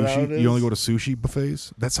only Is get that how sushi. it You only is? go to sushi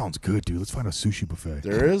buffets. That sounds good, dude. Let's find a sushi buffet.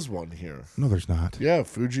 There is one here. No, there's not. Yeah,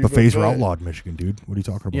 Fuji Buffets are buffet. outlawed in Michigan, dude. What are you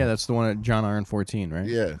talking about? Yeah, that's the one at John Iron 14, right?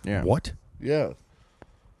 Yeah. Yeah. What? Yeah.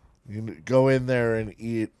 You can go in there and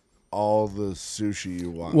eat all the sushi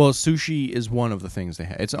you want. Well, sushi is one of the things they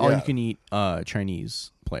have. It's all Yeah. you can eat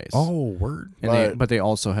Chinese place. Oh, word. And but they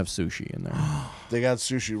also have sushi in there. They got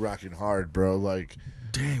sushi rocking hard, bro. Like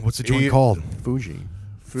Dang, what's the joint You- called? Fuji.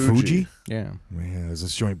 Fuji. Yeah. Man, is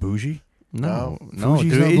this joint bougie? No, No. no,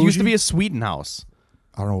 Fuji's dude, not it used to bougie? be a Sweeten House.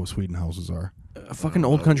 I don't know what Sweeten houses are. A fucking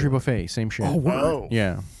Old Country Buffet, same shit. Oh, word. Oh.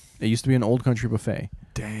 Yeah, it used to be an Old Country Buffet.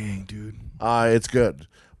 Dang, dude. It's good.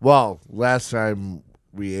 Well, last time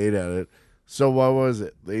we ate at it, so what was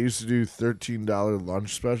it? They used to do $13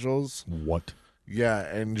 lunch specials. What? Yeah,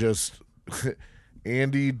 and just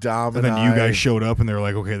Andy, Dom, And then I, you guys showed up and they were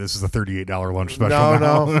like, okay, this is a $38 lunch special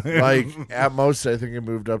No, now. like at most, I think it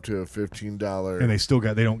moved up to a $15.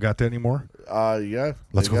 And they don't got that anymore? Yeah.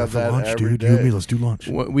 Let's they go got for that lunch, every dude. You and day. me, let's do lunch.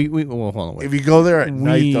 Well, hold on. Wait. If you go there at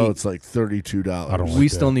night, We- though, it's like $32. I don't We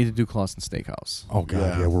like still that. need to do Clausen Steakhouse. Oh, God,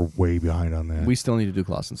 Yeah. yeah, we're way behind on that. We still need to do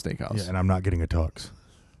Clausen Steakhouse. Yeah, and I'm not getting a tux.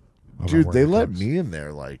 I'm not Dude, they wearing a let tux. me in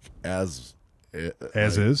there like as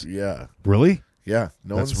is? Yeah, Really? yeah.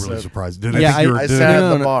 No That's one really said. surprising. Did Yeah, they think you were, I did- sat at no,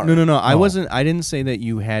 the no, bar. no. I Oh. wasn't. I didn't say that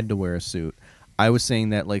you had to wear a suit. I was saying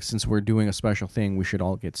that like since we're doing a special thing, we should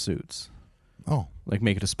all get suits. Oh, Like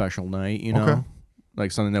make it a special night, you know, Okay.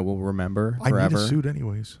 like something that we'll remember I forever. need a suit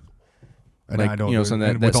anyways. And Like I don't, you know, something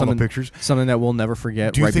and that with all the something, pictures. something that we'll never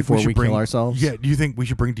forget Do you right think before we should we bring, kill ourselves. Yeah. Do you think we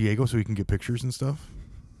should bring Diego so he can get pictures and stuff?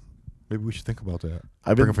 Maybe we should think about that.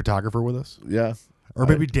 I've Bring been- a photographer with us, Yeah, or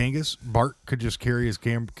maybe Dangus Bart could just carry his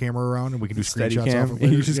camera around and we can do Steady screenshots cam. off of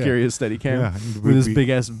it. You just Yeah. carry his steady cam Yeah, with his we- big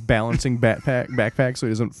ass balancing backpack so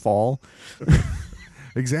he doesn't fall.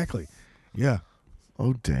 Exactly. Yeah,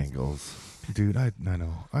 Oh, dangles. dude, I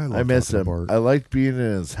know. I love I miss talking him. to Bart. I liked being in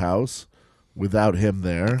his house without him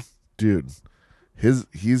there, dude.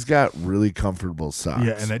 He's got really comfortable socks.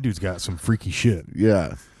 Yeah, and that dude's got some freaky shit.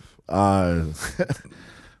 Yeah.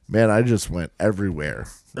 Man, I just went everywhere.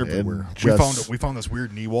 Everywhere. And We found this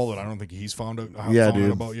weird knee wall that I don't think he's found out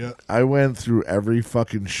dude. about yet. I went through every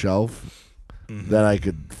fucking shelf that I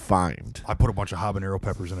could find. I put a bunch of habanero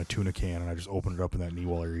peppers in a tuna can and I just opened it up in that knee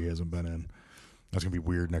wall area he hasn't been in. That's gonna be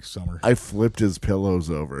weird next summer. I flipped his pillows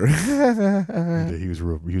over. He was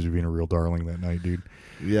being a real darling that night, dude.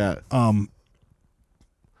 Yeah. I'm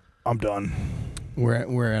done.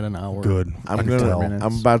 We're at an hour. Good. I'm I can tell.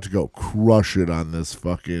 minutes. about to go crush it on this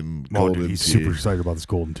fucking Oh, golden dude, he's tea. super excited about this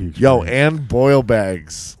golden tea. Yo, experience. and boil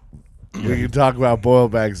bags. We can talk about boil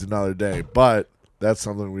bags another day, but that's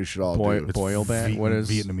something we should all do. It's boil bag? What is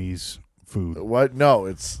Vietnamese food? What? No,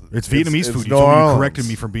 it's Vietnamese food. New You Orleans. corrected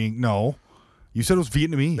me from being no. You said it was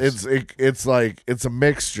Vietnamese. It's like it's a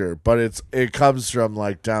mixture, but it comes from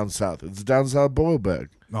like down south. It's a down south boil bag.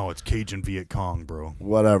 no, it's Cajun Viet Cong, bro.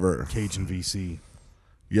 Whatever. Cajun VC.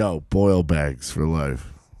 Yo, boil bags for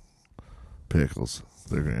life. Pickles.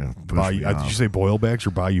 They're gonna push Bayou, me did off. you say Boil Bags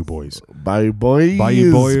or Bayou Boys? Bayou boys?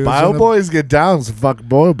 Bayou boys Bayou on the- boys get down some fucking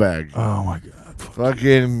boil bag. Oh my god.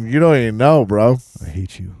 Fucking, you don't even know, bro. I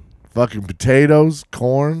hate you. Fucking potatoes,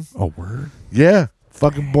 corn. Oh, word? Yeah.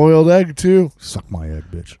 Fucking boiled egg, too. Suck my egg,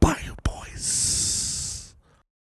 bitch. Bayou